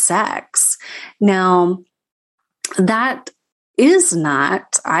through sex. Now, that is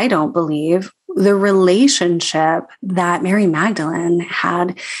not, I don't believe, the relationship that Mary Magdalene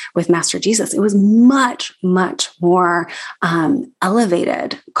had with Master Jesus. It was much, much more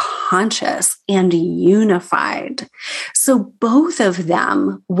elevated, conscious, and unified. So both of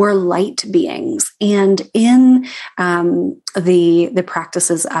them were light beings. And in the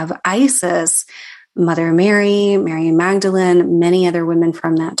practices of Isis, Mother Mary, Mary Magdalene, many other women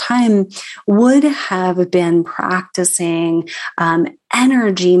from that time would have been practicing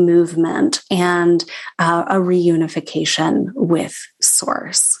energy movement and a reunification with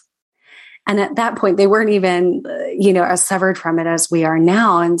Source. And at that point, they weren't even, as severed from it as we are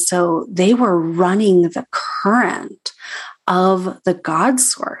now. And so they were running the current of the God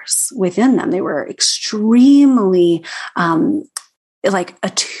Source within them. They were extremely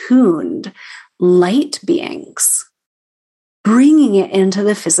attuned light beings, bringing it into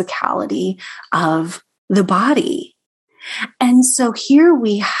the physicality of the body. And so here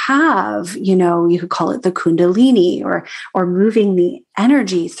we have, you could call it the Kundalini, or moving the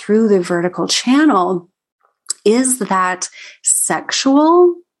energy through the vertical channel. Is that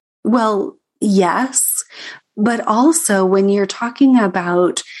sexual? Well, yes. But also when you're talking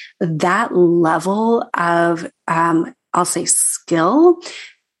about that level of, I'll say skill,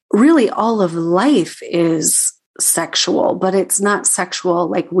 really all of life is sexual, but it's not sexual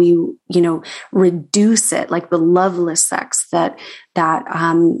like we, reduce it, like the loveless sex that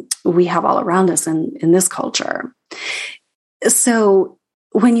we have all around us in this culture. So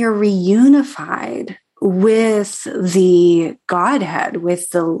when you're reunified with the Godhead,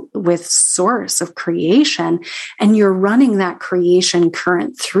 with Source of creation, and you're running that creation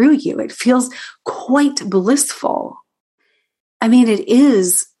current through you, it feels quite blissful. I mean,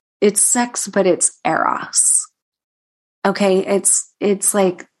 it's sex, but it's eros. Okay. It's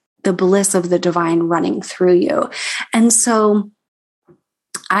like the bliss of the divine running through you. And so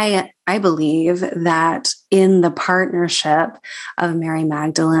I believe that in the partnership of Mary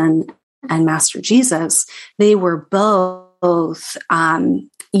Magdalene and Master Jesus, they were both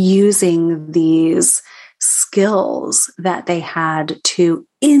using these skills that they had to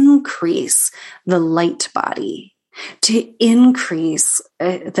increase the light body to increase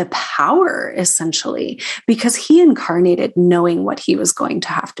the power, essentially, because he incarnated knowing what he was going to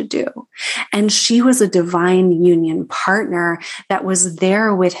have to do. And she was a divine union partner that was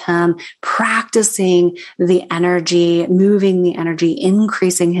there with him, practicing the energy, moving the energy,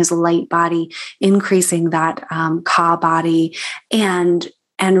 increasing his light body, increasing that Ka body, and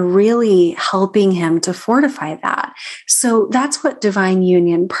really helping him to fortify that. So that's what divine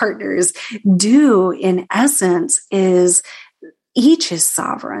union partners do in essence, is each is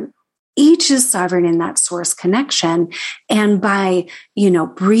sovereign. Each is sovereign in that source connection. And by,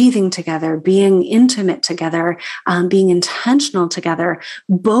 breathing together, being intimate together, being intentional together,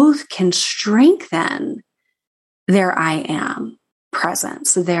 both can strengthen their I am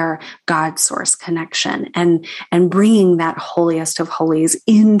presence, their God source connection, and bringing that holiest of holies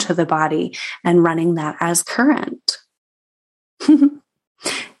into the body and running that as current.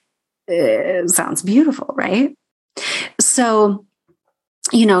 It sounds beautiful, right? So,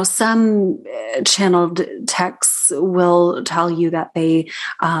 some channeled texts will tell you that they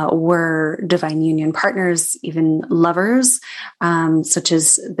were divine union partners, even lovers, such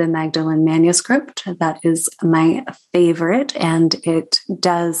as the Magdalene Manuscript. That is my favorite, and it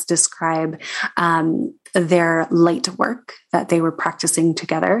does describe their light work that they were practicing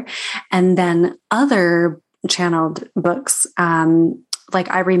together. And then other channeled books, like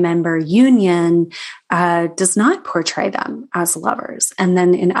I Remember Union, does not portray them as lovers. And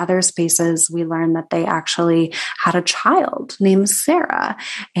then in other spaces, we learn that they actually had a child named Sarah.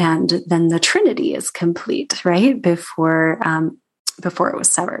 And then the Trinity is complete, right? Before it was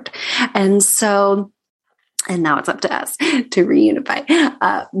severed. And so, and now it's up to us to reunify,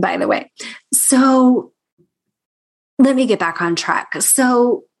 by the way. So let me get back on track.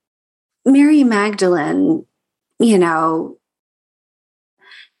 So Mary Magdalene,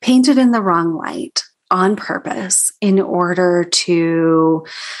 painted in the wrong light on purpose in order to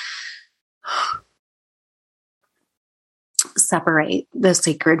separate the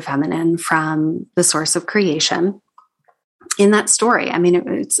sacred feminine from the source of creation. In that story, I mean,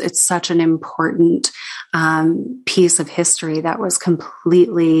 it's such an important piece of history that was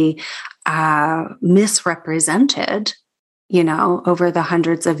completely misrepresented, over the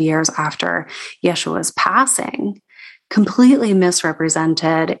hundreds of years after Yeshua's passing. Completely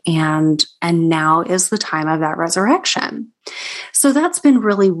misrepresented, and now is the time of that resurrection. So that's been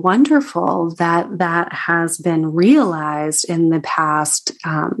really wonderful that has been realized in the past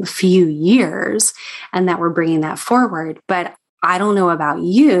few years, and that we're bringing that forward. But I don't know about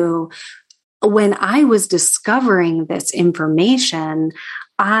you. When I was discovering this information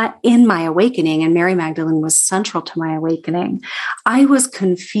in my awakening, and Mary Magdalene was central to my awakening, I was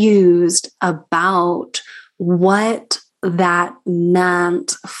confused about what that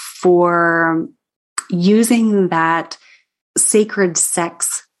meant for using that sacred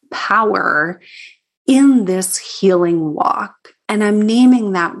sex power in this healing walk. And I'm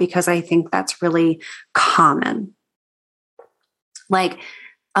naming that because I think that's really common. Like,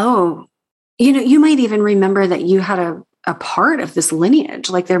 you might even remember that you had a part of this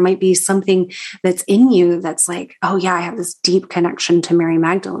lineage. Like there might be something that's in you that's like, oh yeah, I have this deep connection to Mary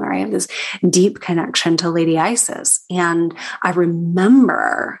Magdalene, or I have this deep connection to Lady Isis. And I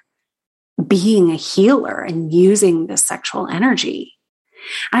remember being a healer and using this sexual energy.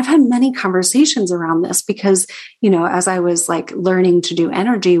 I've had many conversations around this because, as I was like learning to do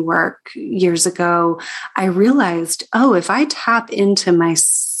energy work years ago, I realized, if I tap into my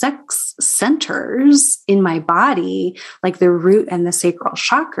sex centers in my body, like the root and the sacral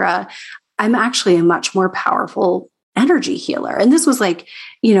chakra, I'm actually a much more powerful energy healer. And this was like,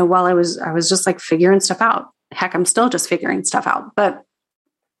 while I was just like figuring stuff out. Heck, I'm still just figuring stuff out, but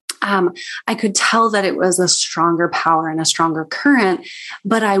I could tell that it was a stronger power and a stronger current,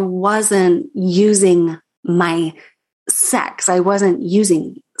 but I wasn't using my sex. I wasn't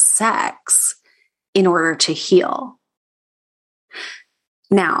using sex in order to heal.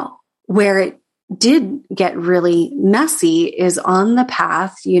 Now, where it did get really messy is on the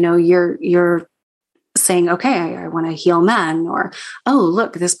path, you're saying, okay, I want to heal men, or, oh,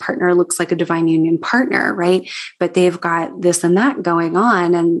 look, this partner looks like a divine union partner, right? But they've got this and that going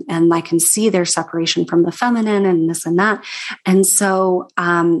on, and I can see their separation from the feminine and this and that. And so,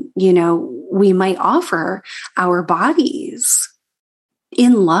 we might offer our bodies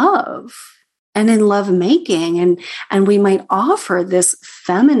in love and in love making, and we might offer this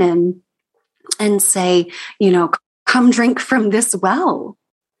feminine and say, come drink from this well.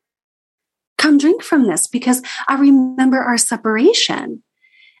 Come drink from this, because I remember our separation.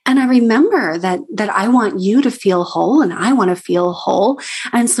 And I remember that I want you to feel whole and I want to feel whole.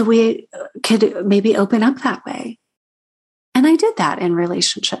 And so we could maybe open up that way. And I did that in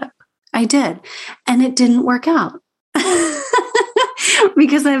relationship. I did. And it didn't work out.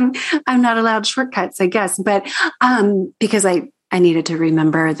 Because I'm not allowed shortcuts, I guess, but because I needed to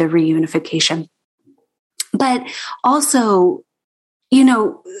remember the reunification. But also,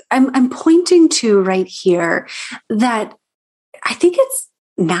 I'm pointing to right here that I think it's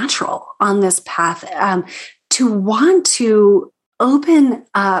natural on this path to want to open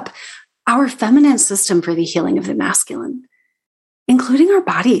up our feminine system for the healing of the masculine, including our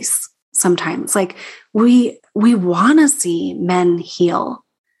bodies. Sometimes, like we want to see men heal.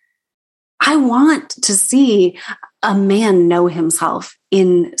 I want to see a man know himself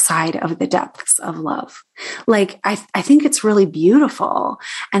inside of the depths of love. Like, I think it's really beautiful.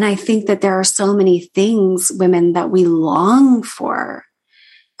 And I think that there are so many things, women, that we long for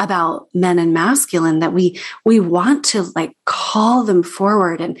about men and masculine, that we want to like call them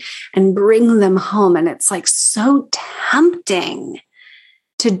forward and bring them home. And it's like so tempting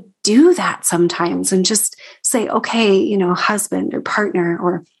to do that sometimes and just say, okay, husband or partner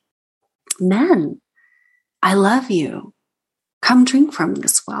or men, I love you. Come drink from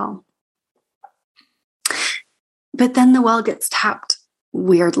this well. But then the well gets tapped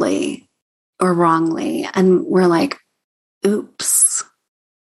weirdly or wrongly. And we're like, oops,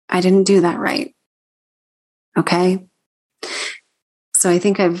 I didn't do that right. Okay. So I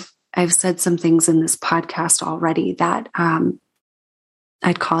think I've said some things in this podcast already that,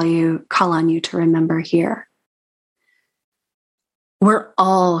 I'd call on you to remember here. We're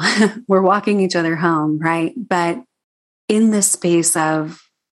walking each other home, right? But in this space of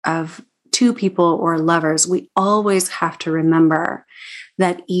two people or lovers, we always have to remember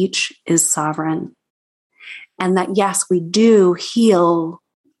that each is sovereign. And that, yes, we do heal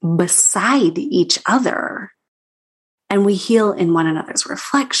beside each other. And we heal in one another's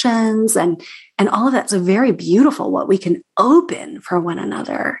reflections, and all of that's very beautiful, what we can open for one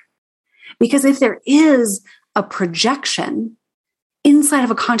another. Because if there is a projection inside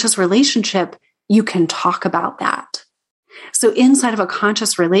of a conscious relationship, you can talk about that. So inside of a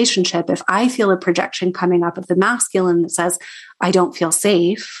conscious relationship, if I feel a projection coming up of the masculine that says, I don't feel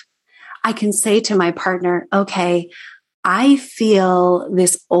safe, I can say to my partner, okay, I feel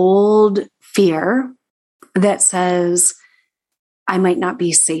this old fear that says, I might not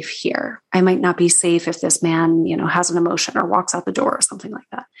be safe here. I might not be safe if this man, has an emotion or walks out the door or something like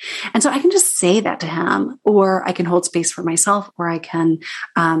that. And so I can just say that to him, or I can hold space for myself, or I can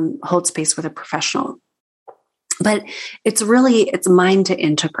hold space with a professional. But it's mine to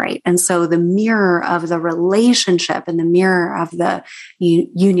integrate. And so the mirror of the relationship and the mirror of the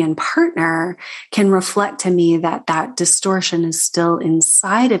union partner can reflect to me that distortion is still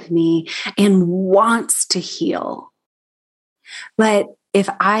inside of me and wants to heal. But if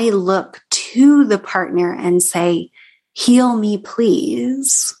I look to the partner and say, heal me,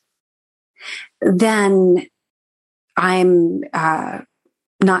 please, then I'm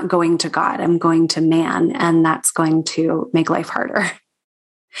not going to God, I'm going to man, and that's going to make life harder.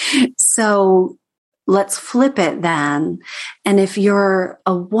 So let's flip it then. And if you're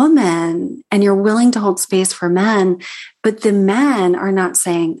a woman and you're willing to hold space for men, but the men are not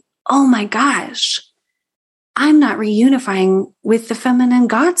saying, oh my gosh, I'm not reunifying with the feminine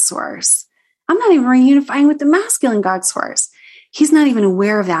God source. I'm not even reunifying with the masculine God source. He's not even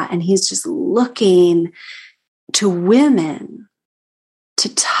aware of that. And he's just looking to women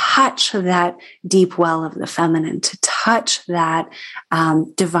to touch that deep well of the feminine, to touch that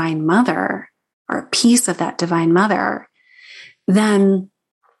divine mother, or a piece of that divine mother, then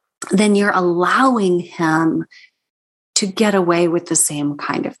you're allowing him to get away with the same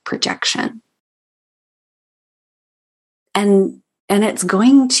kind of projection. And it's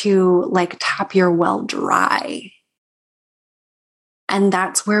going to like tap your well dry. And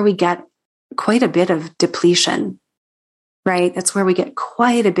that's where we get quite a bit of depletion, right? That's where we get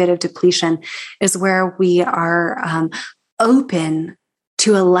quite a bit of depletion, is where we are open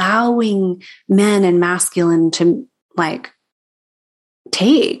to allowing men and masculine to like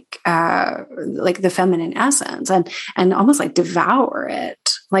take like the feminine essence and almost like devour it.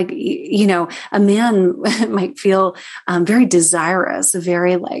 Like, a man might feel very desirous,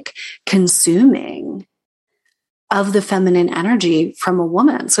 very like consuming of the feminine energy from a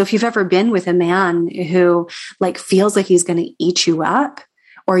woman. So if you've ever been with a man who like feels like he's going to eat you up,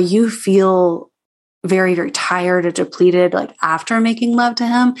 or you feel very, very tired or depleted, like after making love to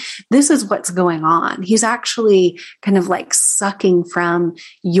him, this is what's going on. He's actually kind of like sucking from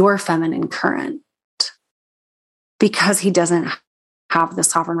your feminine current because he doesn't have the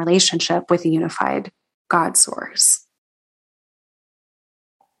sovereign relationship with a unified God source.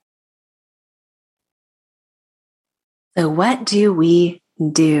 So what do we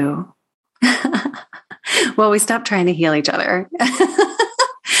do? Well, we stop trying to heal each other,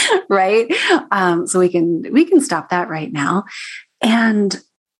 right? So we can stop that right now. And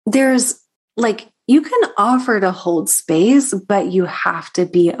there's like, you can offer to hold space, but you have to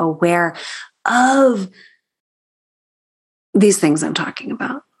be aware of these things I'm talking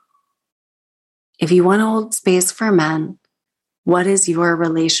about. If you want to hold space for men, what is your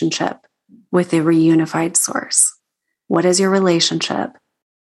relationship with the reunified source? What is your relationship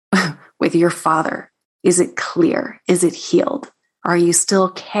with your father? Is it clear? Is it healed? Are you still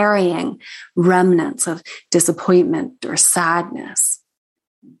carrying remnants of disappointment or sadness?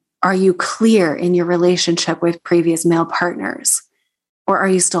 Are you clear in your relationship with previous male partners? Or are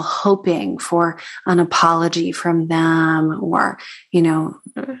you still hoping for an apology from them? Or,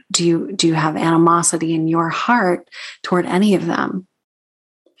 do you have animosity in your heart toward any of them?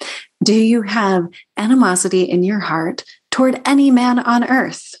 Do you have animosity in your heart toward any man on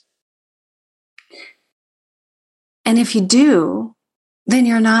earth? And if you do, then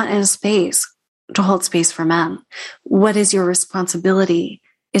you're not in a space to hold space for men. What is your responsibility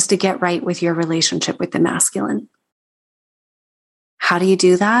is to get right with your relationship with the masculine. How do you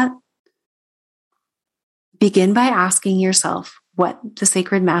do that? Begin by asking yourself what the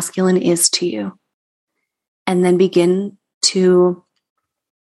sacred masculine is to you. And then begin to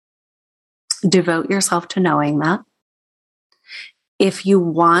devote yourself to knowing that. If you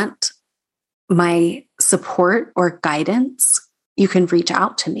want my support or guidance, you can reach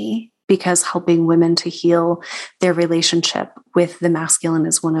out to me, because helping women to heal their relationship with the masculine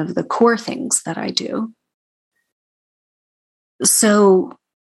is one of the core things that I do. So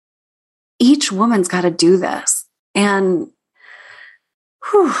each woman's got to do this. And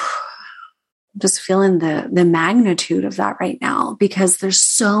I'm just feeling the magnitude of that right now, because there's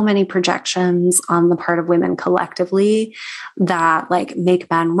so many projections on the part of women collectively that like make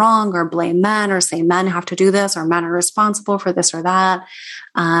men wrong or blame men or say men have to do this or men are responsible for this or that.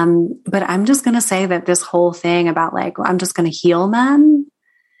 But I'm just going to say that this whole thing about like, I'm just going to heal men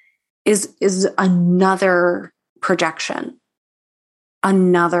is another projection,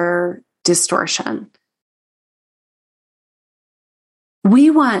 another distortion. We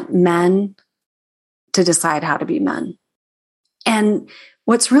want men to decide how to be men. And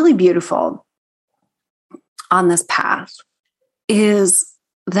what's really beautiful on this path is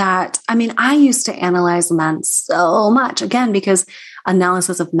that, I used to analyze men so much, again, because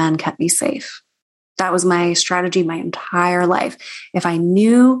analysis of men kept me safe. That was my strategy my entire life. If I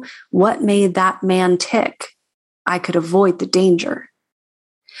knew what made that man tick, I could avoid the danger.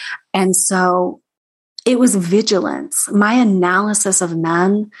 And so it was vigilance. My analysis of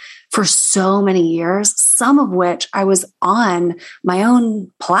men for so many years, some of which I was on my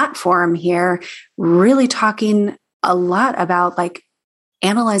own platform here, really talking a lot about like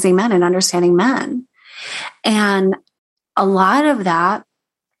analyzing men and understanding men. And a lot of that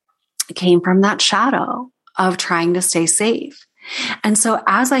came from that shadow of trying to stay safe. And so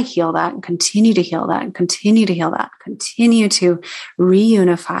as I heal that and continue to heal that and continue to heal that, continue to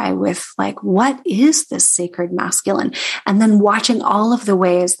reunify with like, what is this sacred masculine? And then watching all of the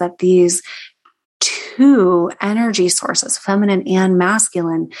ways that these two energy sources, feminine and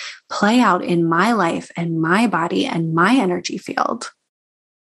masculine, play out in my life and my body and my energy field.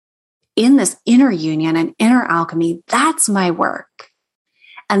 In this inner union and inner alchemy, that's my work.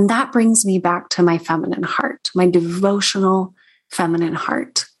 And that brings me back to my feminine heart, my devotional feminine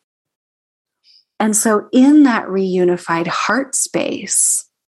heart. And so in that reunified heart space,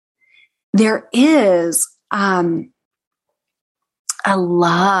 there is a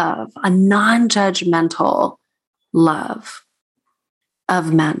love, a non-judgmental love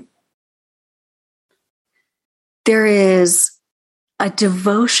of men. There is a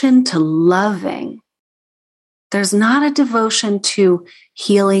devotion to loving. There's not a devotion to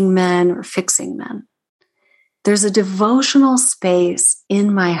healing men or fixing men. There's a devotional space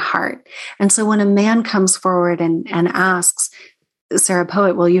in my heart. And so when a man comes forward and asks, Sarah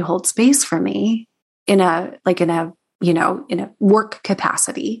Poet, will you hold space for me in a work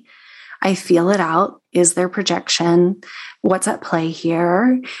capacity? I feel it out. Is there projection? What's at play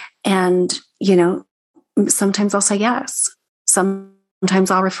here? And, sometimes I'll say yes.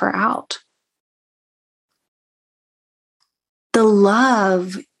 Sometimes I'll refer out. The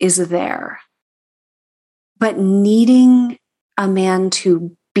love is there. But needing a man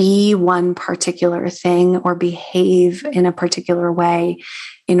to be one particular thing or behave in a particular way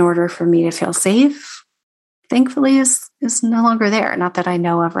in order for me to feel safe, thankfully is no longer there. Not that I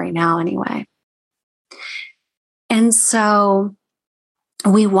know of right now anyway. And so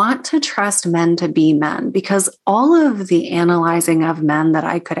we want to trust men to be men, because all of the analyzing of men that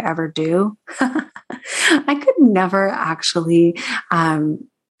I could ever do, I could never actually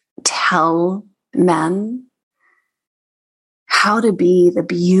tell men how to be the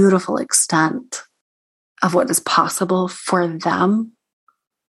beautiful extent of what is possible for them.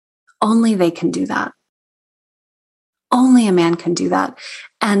 Only they can do that. Only a man can do that.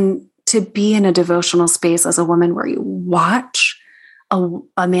 And to be in a devotional space as a woman where you watch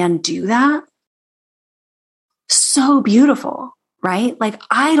a man do that, so beautiful, right? Like,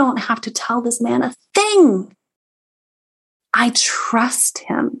 I don't have to tell this man a thing. I trust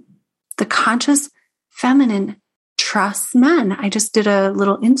him. The conscious feminine trusts men. I just did a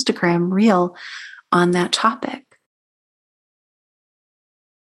little Instagram reel on that topic.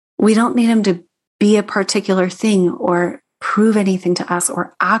 We don't need him to be a particular thing or prove anything to us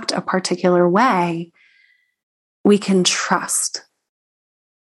or act a particular way. We can trust.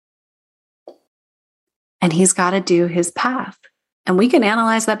 And he's got to do his path. And we can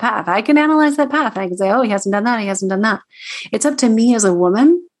analyze that path. I can analyze that path. I can say, oh, he hasn't done that. He hasn't done that. It's up to me as a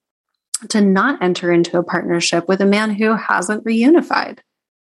woman to not enter into a partnership with a man who hasn't reunified.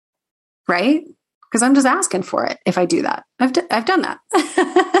 Right? Because I'm just asking for it if I do that. I've done that.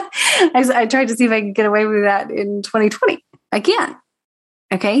 I tried to see if I could get away with that in 2020. I can't.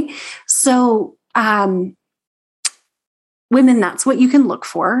 Okay. So, women, that's what you can look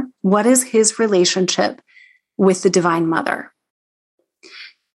for. What is his relationship with the Divine Mother?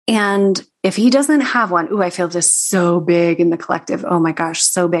 And if he doesn't have one, I feel this so big in the collective. Oh my gosh,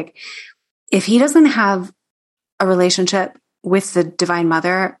 so big. If he doesn't have a relationship with the Divine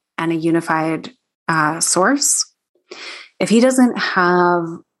Mother and a unified source, if he doesn't have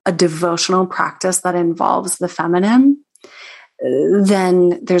a devotional practice that involves the feminine,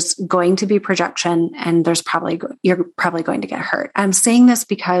 then there's going to be projection, and you're probably going to get hurt. I'm saying this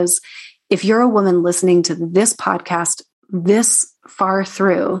because if you're a woman listening to this podcast this far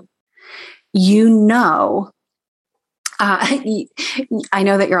through, I know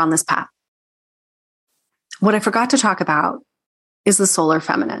that you're on this path. What I forgot to talk about is the solar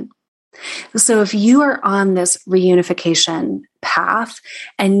feminine. So if you are on this reunification path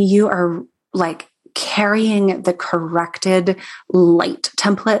and you are like carrying the corrected light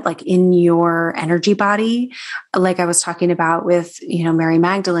template, like in your energy body, like I was talking about with, Mary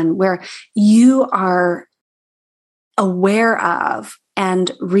Magdalene, where you are aware of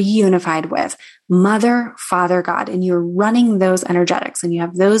and reunified with Mother, Father, God, and you're running those energetics and you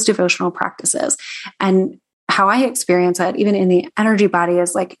have those devotional practices. And how I experience it, even in the energy body,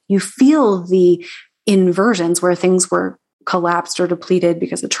 is like you feel the inversions where things were collapsed or depleted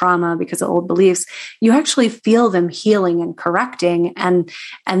because of trauma, because of old beliefs. You actually feel them healing and correcting, and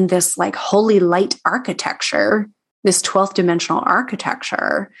this like holy light architecture, this 12th dimensional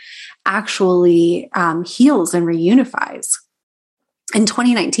architecture, actually heals and reunifies. In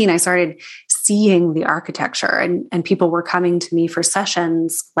 2019, I started seeing the architecture, and people were coming to me for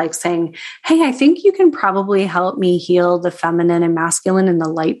sessions like saying, hey, I think you can probably help me heal the feminine and masculine in the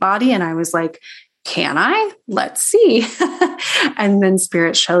light body. And I was like, can I? Let's see. And then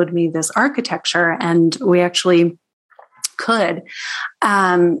Spirit showed me this architecture, and we actually could.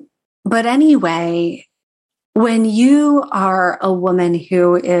 But anyway, when you are a woman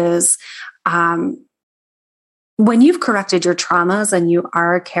who is, when you've corrected your traumas and you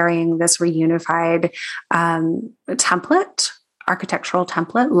are carrying this reunified template, architectural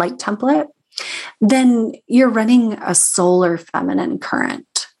template, light template, then you're running a solar feminine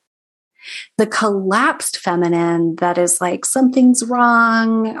current. The collapsed feminine that is like something's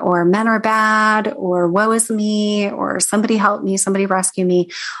wrong, or men are bad, or woe is me, or somebody help me, somebody rescue me,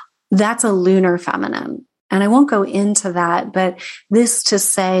 that's a lunar feminine. And I won't go into that, but this to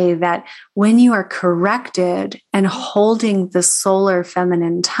say that when you are corrected and holding the solar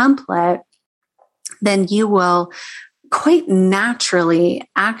feminine template, then you will quite naturally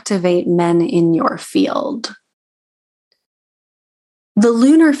activate men in your field. The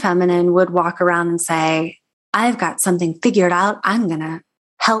lunar feminine would walk around and say, I've got something figured out. I'm going to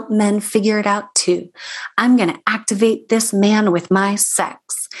help men figure it out too. I'm going to activate this man with my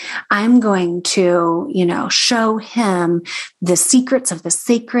sex. I'm going to, show him the secrets of the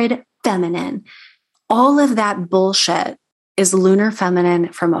sacred feminine. All of that bullshit is lunar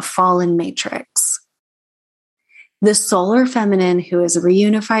feminine from a fallen matrix. The solar feminine, who is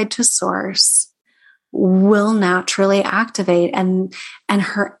reunified to source, will naturally activate, and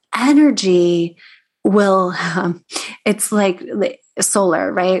her energy will, it's like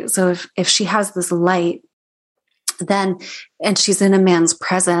solar, right? So if she has this light, then, and she's in a man's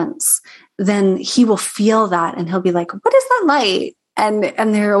presence, then he will feel that and he'll be like, what is that light? And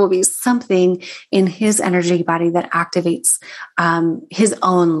there will be something in his energy body that activates his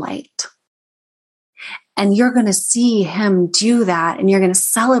own light. And you're going to see him do that and you're going to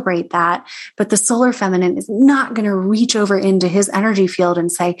celebrate that. But the solar feminine is not going to reach over into his energy field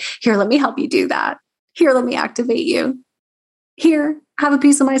and say, here, let me help you do that. Here, let me activate you. Here, have a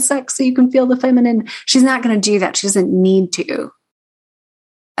piece of my sex so you can feel the feminine. She's not going to do that. She doesn't need to.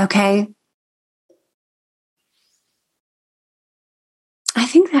 Okay. I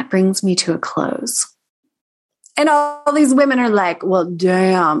think that brings me to a close. And all these women are like, well,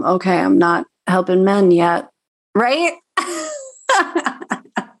 damn, okay, I'm not helping men yet, right?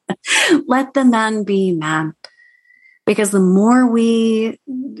 Let the men be men. Because the more we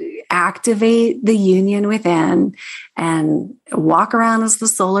activate the union within and walk around as the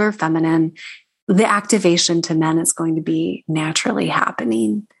solar feminine, the activation to men is going to be naturally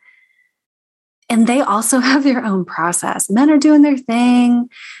happening. And they also have their own process. Men are doing their thing.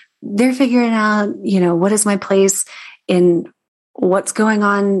 They're figuring out, what is my place in what's going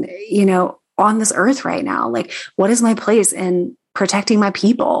on, on this earth right now? Like, what is my place in protecting my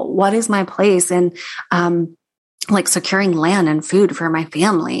people? What is my place in, securing land and food for my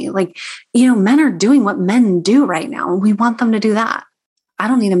family? Men are doing what men do right now. And we want them to do that. I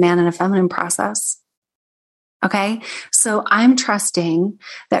don't need a man in a feminine process. Okay. So I'm trusting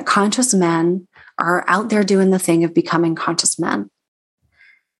that conscious men are out there doing the thing of becoming conscious men.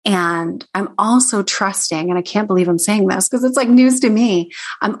 And I'm also trusting, and I can't believe I'm saying this because it's like news to me.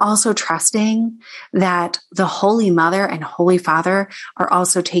 I'm also trusting that the Holy Mother and Holy Father are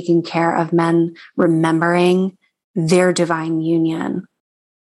also taking care of men, remembering their divine union,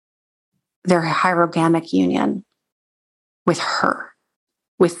 their hierogamic union with her,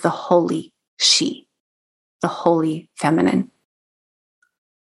 with the holy she, the holy feminine.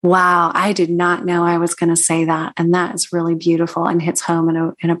 Wow, I did not know I was going to say that. And that is really beautiful and hits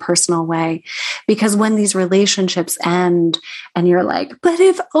home in a personal way. Because when these relationships end and you're like, but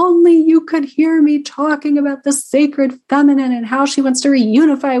if only you could hear me talking about the sacred feminine and how she wants to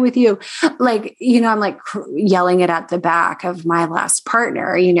reunify with you. I'm like yelling it at the back of my last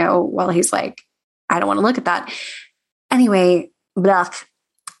partner, while he's like, I don't want to look at that. Anyway, blah.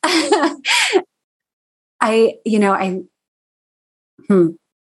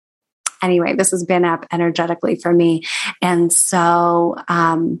 Anyway, this has been up energetically for me. And so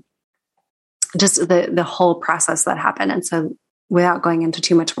just the whole process that happened. And so without going into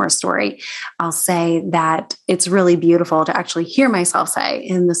too much more story, I'll say that it's really beautiful to actually hear myself say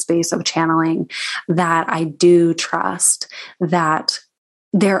in the space of channeling that I do trust that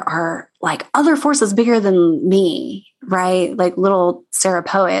there are other forces bigger than me, right? Like little Sarah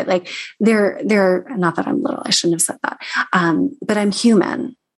Poet, they're not that I'm little, I shouldn't have said that. But I'm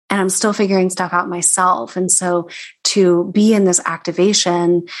human. And I'm still figuring stuff out myself. And so to be in this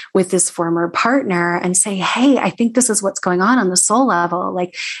activation with this former partner and say, hey, I think this is what's going on the soul level.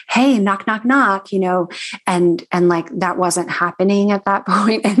 Hey, knock, knock, knock, and that wasn't happening at that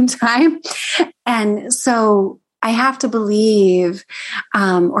point in time. And so I have to believe,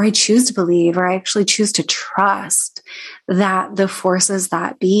 or I choose to believe, or I actually choose to trust that the forces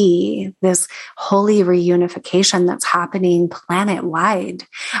that be, this holy reunification that's happening planet-wide,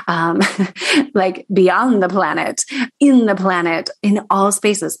 beyond the planet, in all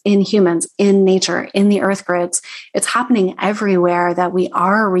spaces, in humans, in nature, in the earth grids, it's happening everywhere, that we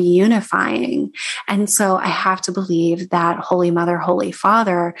are reunifying. And so I have to believe that Holy Mother, Holy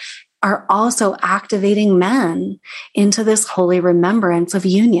Father are also activating men into this holy remembrance of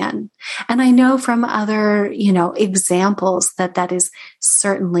union. And I know from other, examples that is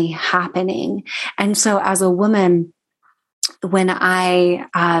certainly happening. And so as a woman, when I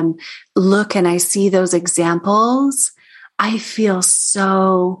look and I see those examples, I feel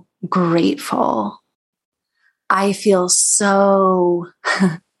so grateful. I feel so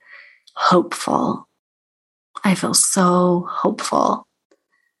hopeful. I feel so hopeful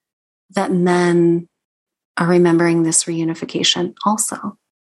that men are remembering this reunification also.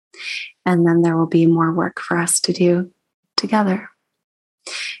 And then there will be more work for us to do together.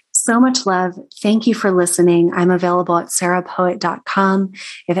 So much love. Thank you for listening. I'm available at sarahpoet.com.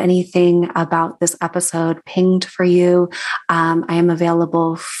 If anything about this episode pinged for you, I am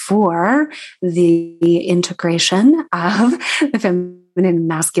available for the integration of the and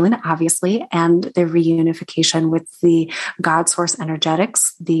masculine, obviously, and the reunification with the God source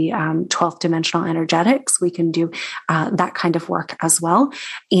energetics, the 12th dimensional energetics. We can do that kind of work as well.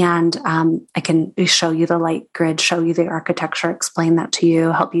 And I can show you the light grid, show you the architecture, explain that to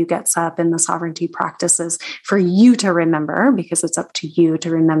you, help you get set up in the sovereignty practices for you to remember, because it's up to you to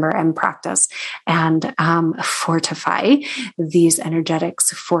remember and practice and fortify these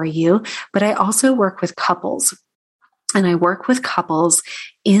energetics for you. But I also work with couples. And I work with couples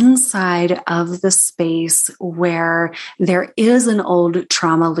inside of the space where there is an old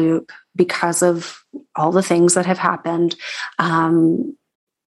trauma loop because of all the things that have happened,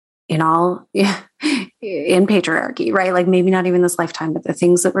 in patriarchy, right? Like maybe not even this lifetime, but the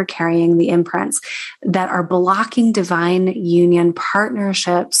things that we're carrying, the imprints that are blocking divine union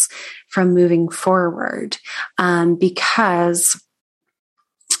partnerships from moving forward, because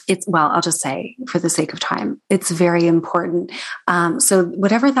I'll just say for the sake of time, it's very important. So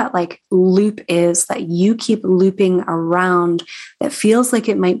whatever that like loop is that you keep looping around that feels like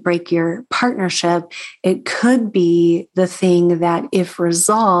it might break your partnership, it could be the thing that if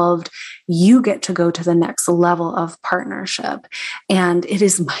resolved, you get to go to the next level of partnership. And it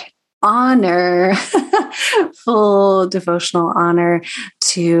is my honor, full devotional honor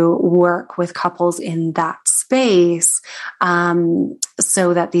to work with couples in that space,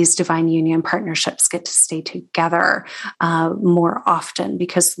 so that these divine union partnerships get to stay together more often,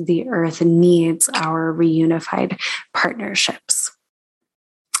 because the earth needs our reunified partnerships.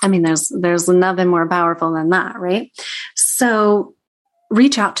 I mean, there's nothing more powerful than that, right? So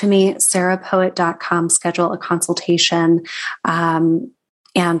reach out to me, sarahpoet.com, schedule a consultation.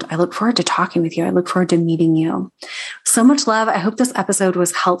 And I look forward to talking with you. I look forward to meeting you. So much love. I hope this episode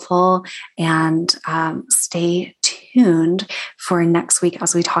was helpful, and stay tuned for next week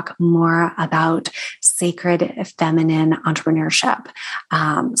as we talk more about sacred feminine entrepreneurship.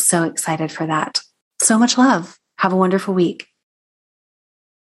 So excited for that. So much love. Have a wonderful week.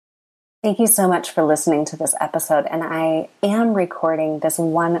 Thank you so much for listening to this episode. And I am recording this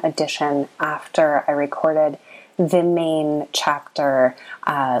one edition after I recorded the main chapter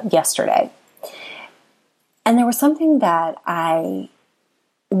yesterday. And there was something that I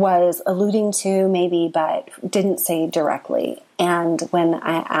was alluding to maybe, but didn't say directly. And when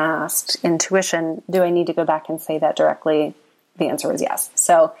I asked intuition, do I need to go back and say that directly? The answer was yes.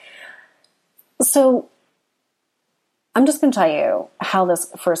 So I'm just going to tell you how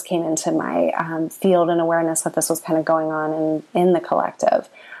this first came into my field and awareness that this was kind of going on in the collective.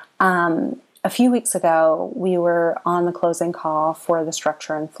 A few weeks ago, we were on the closing call for the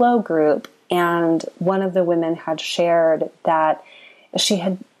Structure and Flow group, and one of the women had shared that she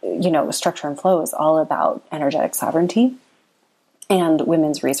had, Structure and Flow is all about energetic sovereignty and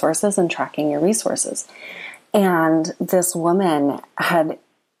women's resources and tracking your resources. And this woman had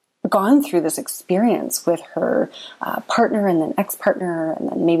gone through this experience with her partner and then ex-partner and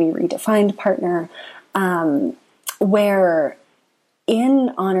then maybe redefined partner, where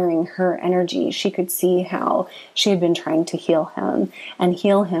in honoring her energy, she could see how she had been trying to heal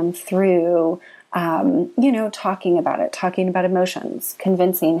him through, talking about emotions,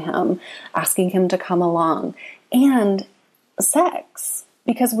 convincing him, asking him to come along, and sex,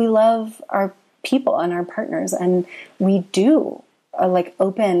 because we love our people and our partners, and we do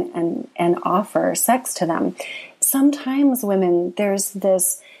open and offer sex to them. Sometimes women, there's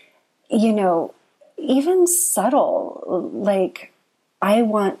this, even subtle, I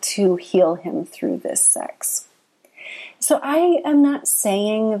want to heal him through this sex. So I am not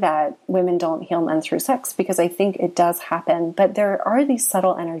saying that women don't heal men through sex, because I think it does happen, but there are these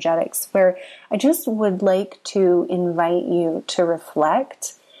subtle energetics where I just would like to invite you to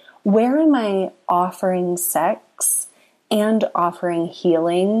reflect, where am I offering sex and offering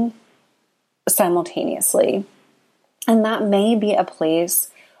healing simultaneously? And that may be a place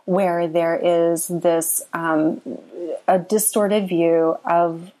where there is this a distorted view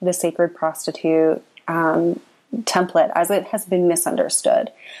of the sacred prostitute template as it has been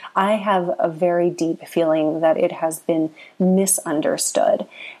misunderstood. I have a very deep feeling that it has been misunderstood.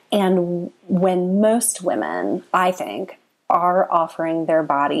 And when most women, I think, are offering their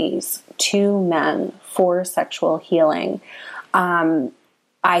bodies to men for sexual healing,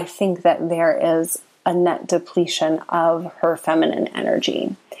 I think that there is a net depletion of her feminine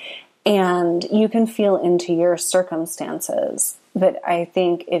energy. And you can feel into your circumstances. But I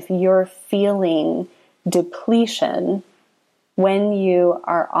think if you're feeling depletion when you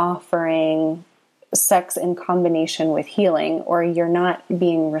are offering sex in combination with healing, or you're not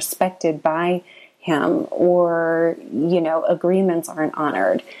being respected by him, or, agreements aren't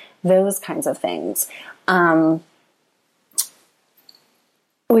honored, those kinds of things.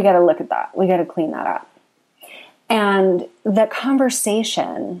 we got to look at that. We got to clean that up. And the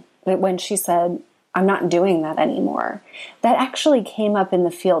conversation, when she said, I'm not doing that anymore, that actually came up in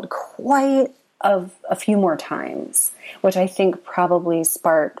the field quite a few more times, which I think probably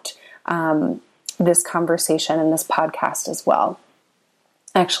sparked this conversation and this podcast as well.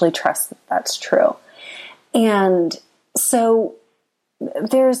 I actually trust that that's true. And so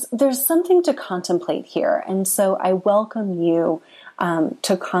there's something to contemplate here. And so I welcome you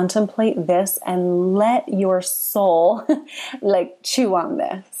to contemplate this and let your soul like chew on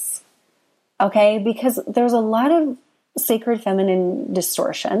this. Okay? Because there's a lot of sacred feminine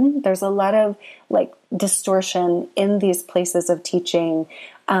distortion. There's a lot of like distortion in these places of teaching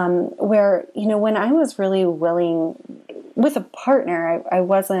where, you know, when I was really willing with a partner, I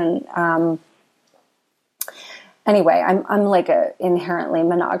wasn't, anyway, I'm like a inherently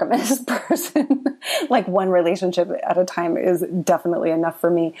monogamous person. Like one relationship at a time is definitely enough for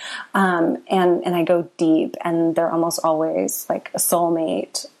me. And I go deep, and they're almost always like a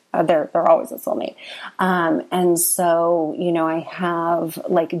soulmate. They're always a soulmate. And so, you know, I have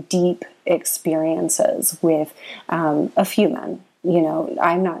like deep experiences with a few men. You know,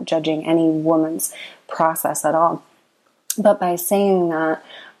 I'm not judging any woman's process at all. But by saying that,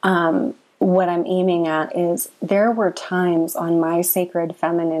 what I'm aiming at is there were times on my sacred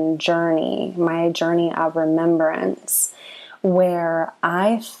feminine journey, my journey of remembrance, where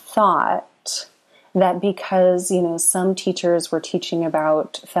I thought that because, you know, some teachers were teaching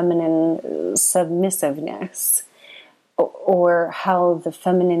about feminine submissiveness or how the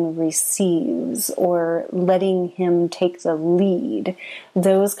feminine receives or letting him take the lead,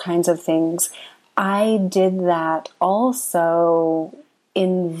 those kinds of things, I did that also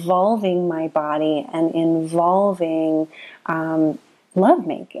involving my body and involving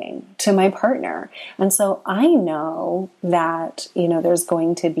lovemaking to my partner. And so I know that, you know, there's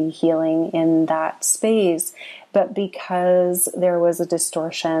going to be healing in that space, but because there was a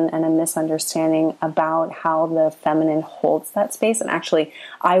distortion and a misunderstanding about how the feminine holds that space, and actually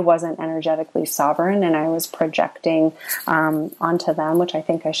I wasn't energetically sovereign and I was projecting onto them, which I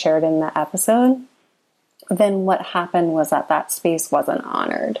think I shared in the episode, then what happened was that space wasn't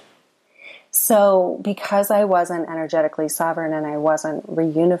honored. So because I wasn't energetically sovereign and I wasn't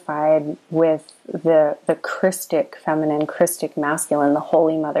reunified with the Christic feminine, Christic masculine, the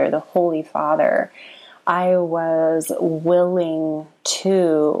Holy Mother, the Holy Father, I was willing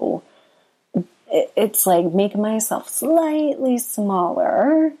to, it's like make myself slightly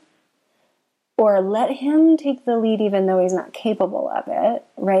smaller or let him take the lead even though he's not capable of it,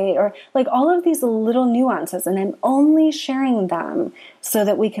 right? Or like all of these little nuances, and I'm only sharing them so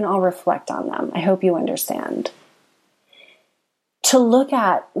that we can all reflect on them. I hope you understand. To look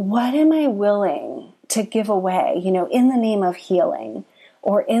at what am I willing to give away, you know, in the name of healing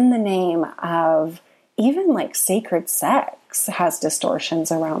or in the name of even like sacred sex has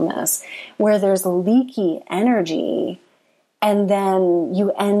distortions around this, where there's leaky energy and then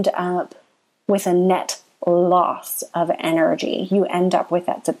you end up with a net loss of energy. You end up with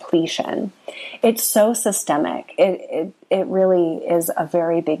that depletion. It's so systemic. It really is a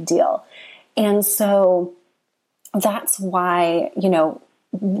very big deal. And so that's why, you know,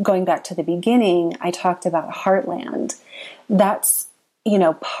 going back to the beginning, I talked about Heartland. That's, you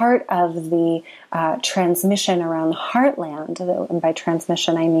know, part of the transmission around Heartland. And by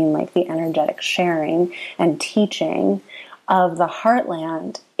transmission, I mean like the energetic sharing and teaching of the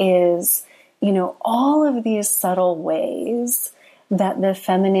Heartland is, you know, all of these subtle ways that the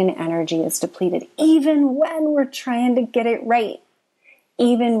feminine energy is depleted, even when we're trying to get it right,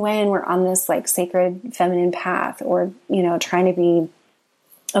 even when we're on this like sacred feminine path or, you know, trying to be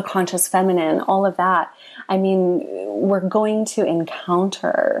a conscious feminine, all of that. I mean, we're going to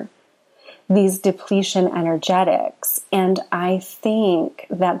encounter these depletion energetics. And I think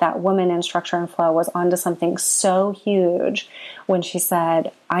that woman in Structure and Flow was onto something so huge when she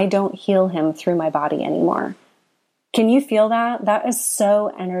said, I don't heal him through my body anymore. Can you feel that? That is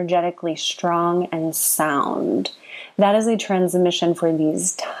so energetically strong and sound. That is a transmission for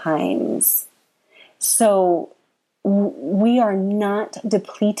these times. So we are not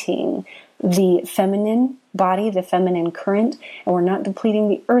depleting the feminine body, the feminine current, and we're not depleting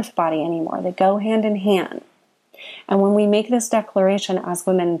the earth body anymore. They go hand in hand. And when we make this declaration as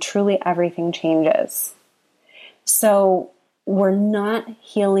women, truly everything changes. So we're not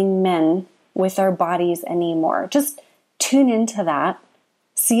healing men with our bodies anymore. Just tune into that.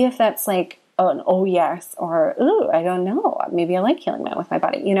 See if that's like, oh yes, or ooh, I don't know. Maybe I like healing men with my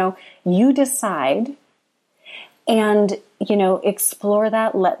body. You know, you decide. And, you know, explore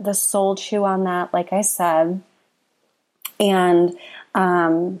that, let the soul chew on that, like I said. and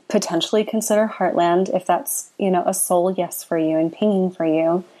potentially consider Heartland if that's, a soul yes for you and pinging for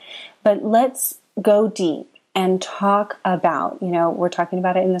you. But let's go deep and talk about, we're talking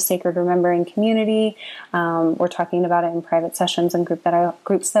about it in the Sacred Remembering community. We're talking about it in private sessions and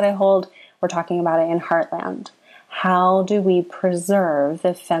groups that I hold. We're talking about it in Heartland. How do we preserve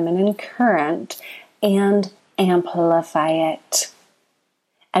the feminine current and amplify it?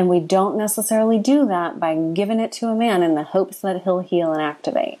 And we don't necessarily do that by giving it to a man in the hopes that he'll heal and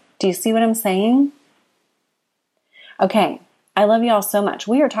activate. Do you see what I'm saying? Okay, I love you all so much.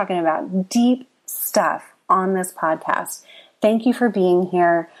 We are talking about deep stuff on this podcast. Thank you for being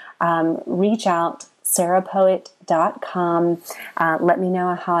here. Reach out, sarahpoet.com. Let me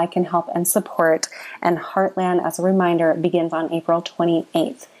know how I can help and support. And Heartland, as a reminder, begins on April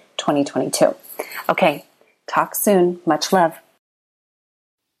 28th, 2022. Okay, talk soon. Much love.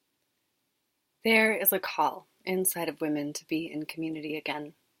 There is a call inside of women to be in community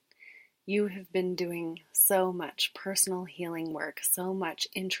again. You have been doing so much personal healing work, so much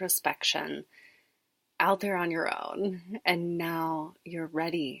introspection out there on your own, and now you're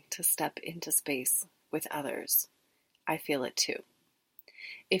ready to step into space with others. I feel it too.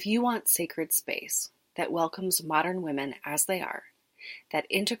 If you want sacred space that welcomes modern women as they are, that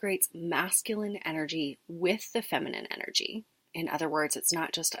integrates masculine energy with the feminine energy, in other words, it's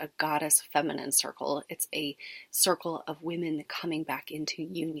not just a goddess feminine circle, it's a circle of women coming back into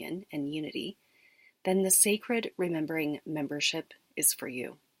union and unity, then the Sacred Remembering membership is for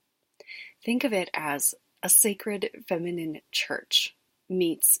you. Think of it as a sacred feminine church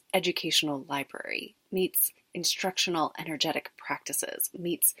meets educational library, meets instructional energetic practices,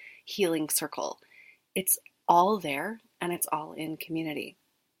 meets healing circle. It's all there and it's all in community.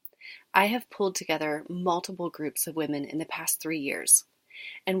 I have pulled together multiple groups of women in the past 3 years,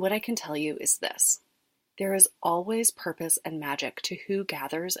 and what I can tell you is this. There is always purpose and magic to who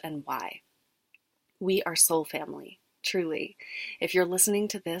gathers and why. We are soul family, truly. If you're listening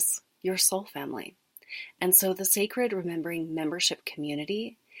to this, you're soul family. And so the Sacred Remembering membership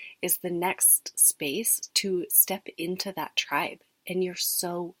community is the next space to step into that tribe, and you're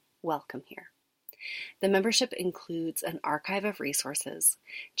so welcome here. The membership includes an archive of resources,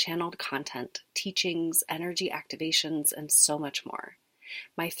 channeled content, teachings, energy activations, and so much more.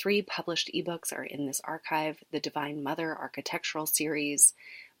 My 3 published ebooks are in this archive: the Divine Mother Architectural Series,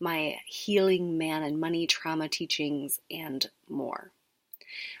 my Healing Man and Money Trauma teachings, and more.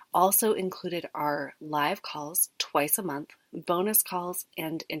 Also included are live calls twice a month, bonus calls,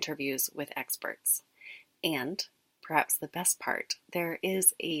 and interviews with experts. And perhaps the best part, there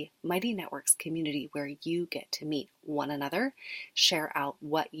is a Mighty Networks community where you get to meet one another, share out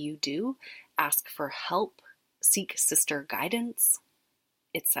what you do, ask for help, seek sister guidance,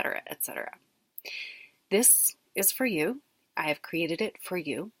 etc., etc. This is for you. I have created it for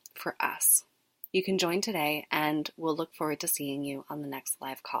you, for us. You can join today, and we'll look forward to seeing you on the next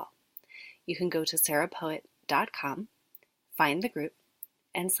live call. You can go to sarahpoet.com, find the group,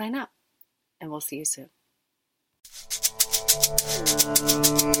 and sign up. And we'll see you soon.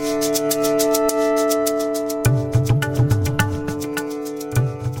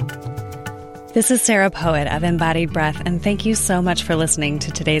 This is Sarah Poet of Embodied Breath, and thank you so much for listening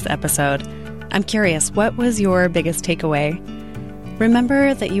to today's episode. I'm curious, what was your biggest takeaway?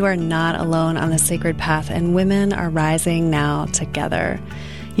 Remember that you are not alone on the sacred path, and women are rising now together.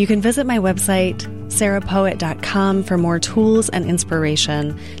 You can visit my website, sarahpoet.com, for more tools and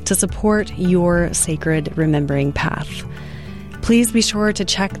inspiration to support your sacred remembering path. Please be sure to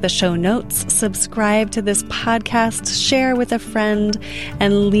check the show notes, subscribe to this podcast, share with a friend,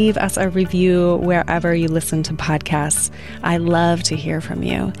 and leave us a review wherever you listen to podcasts. I love to hear from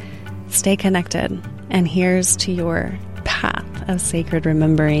you. Stay connected, and here's to your path of sacred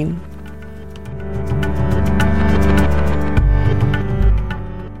remembering.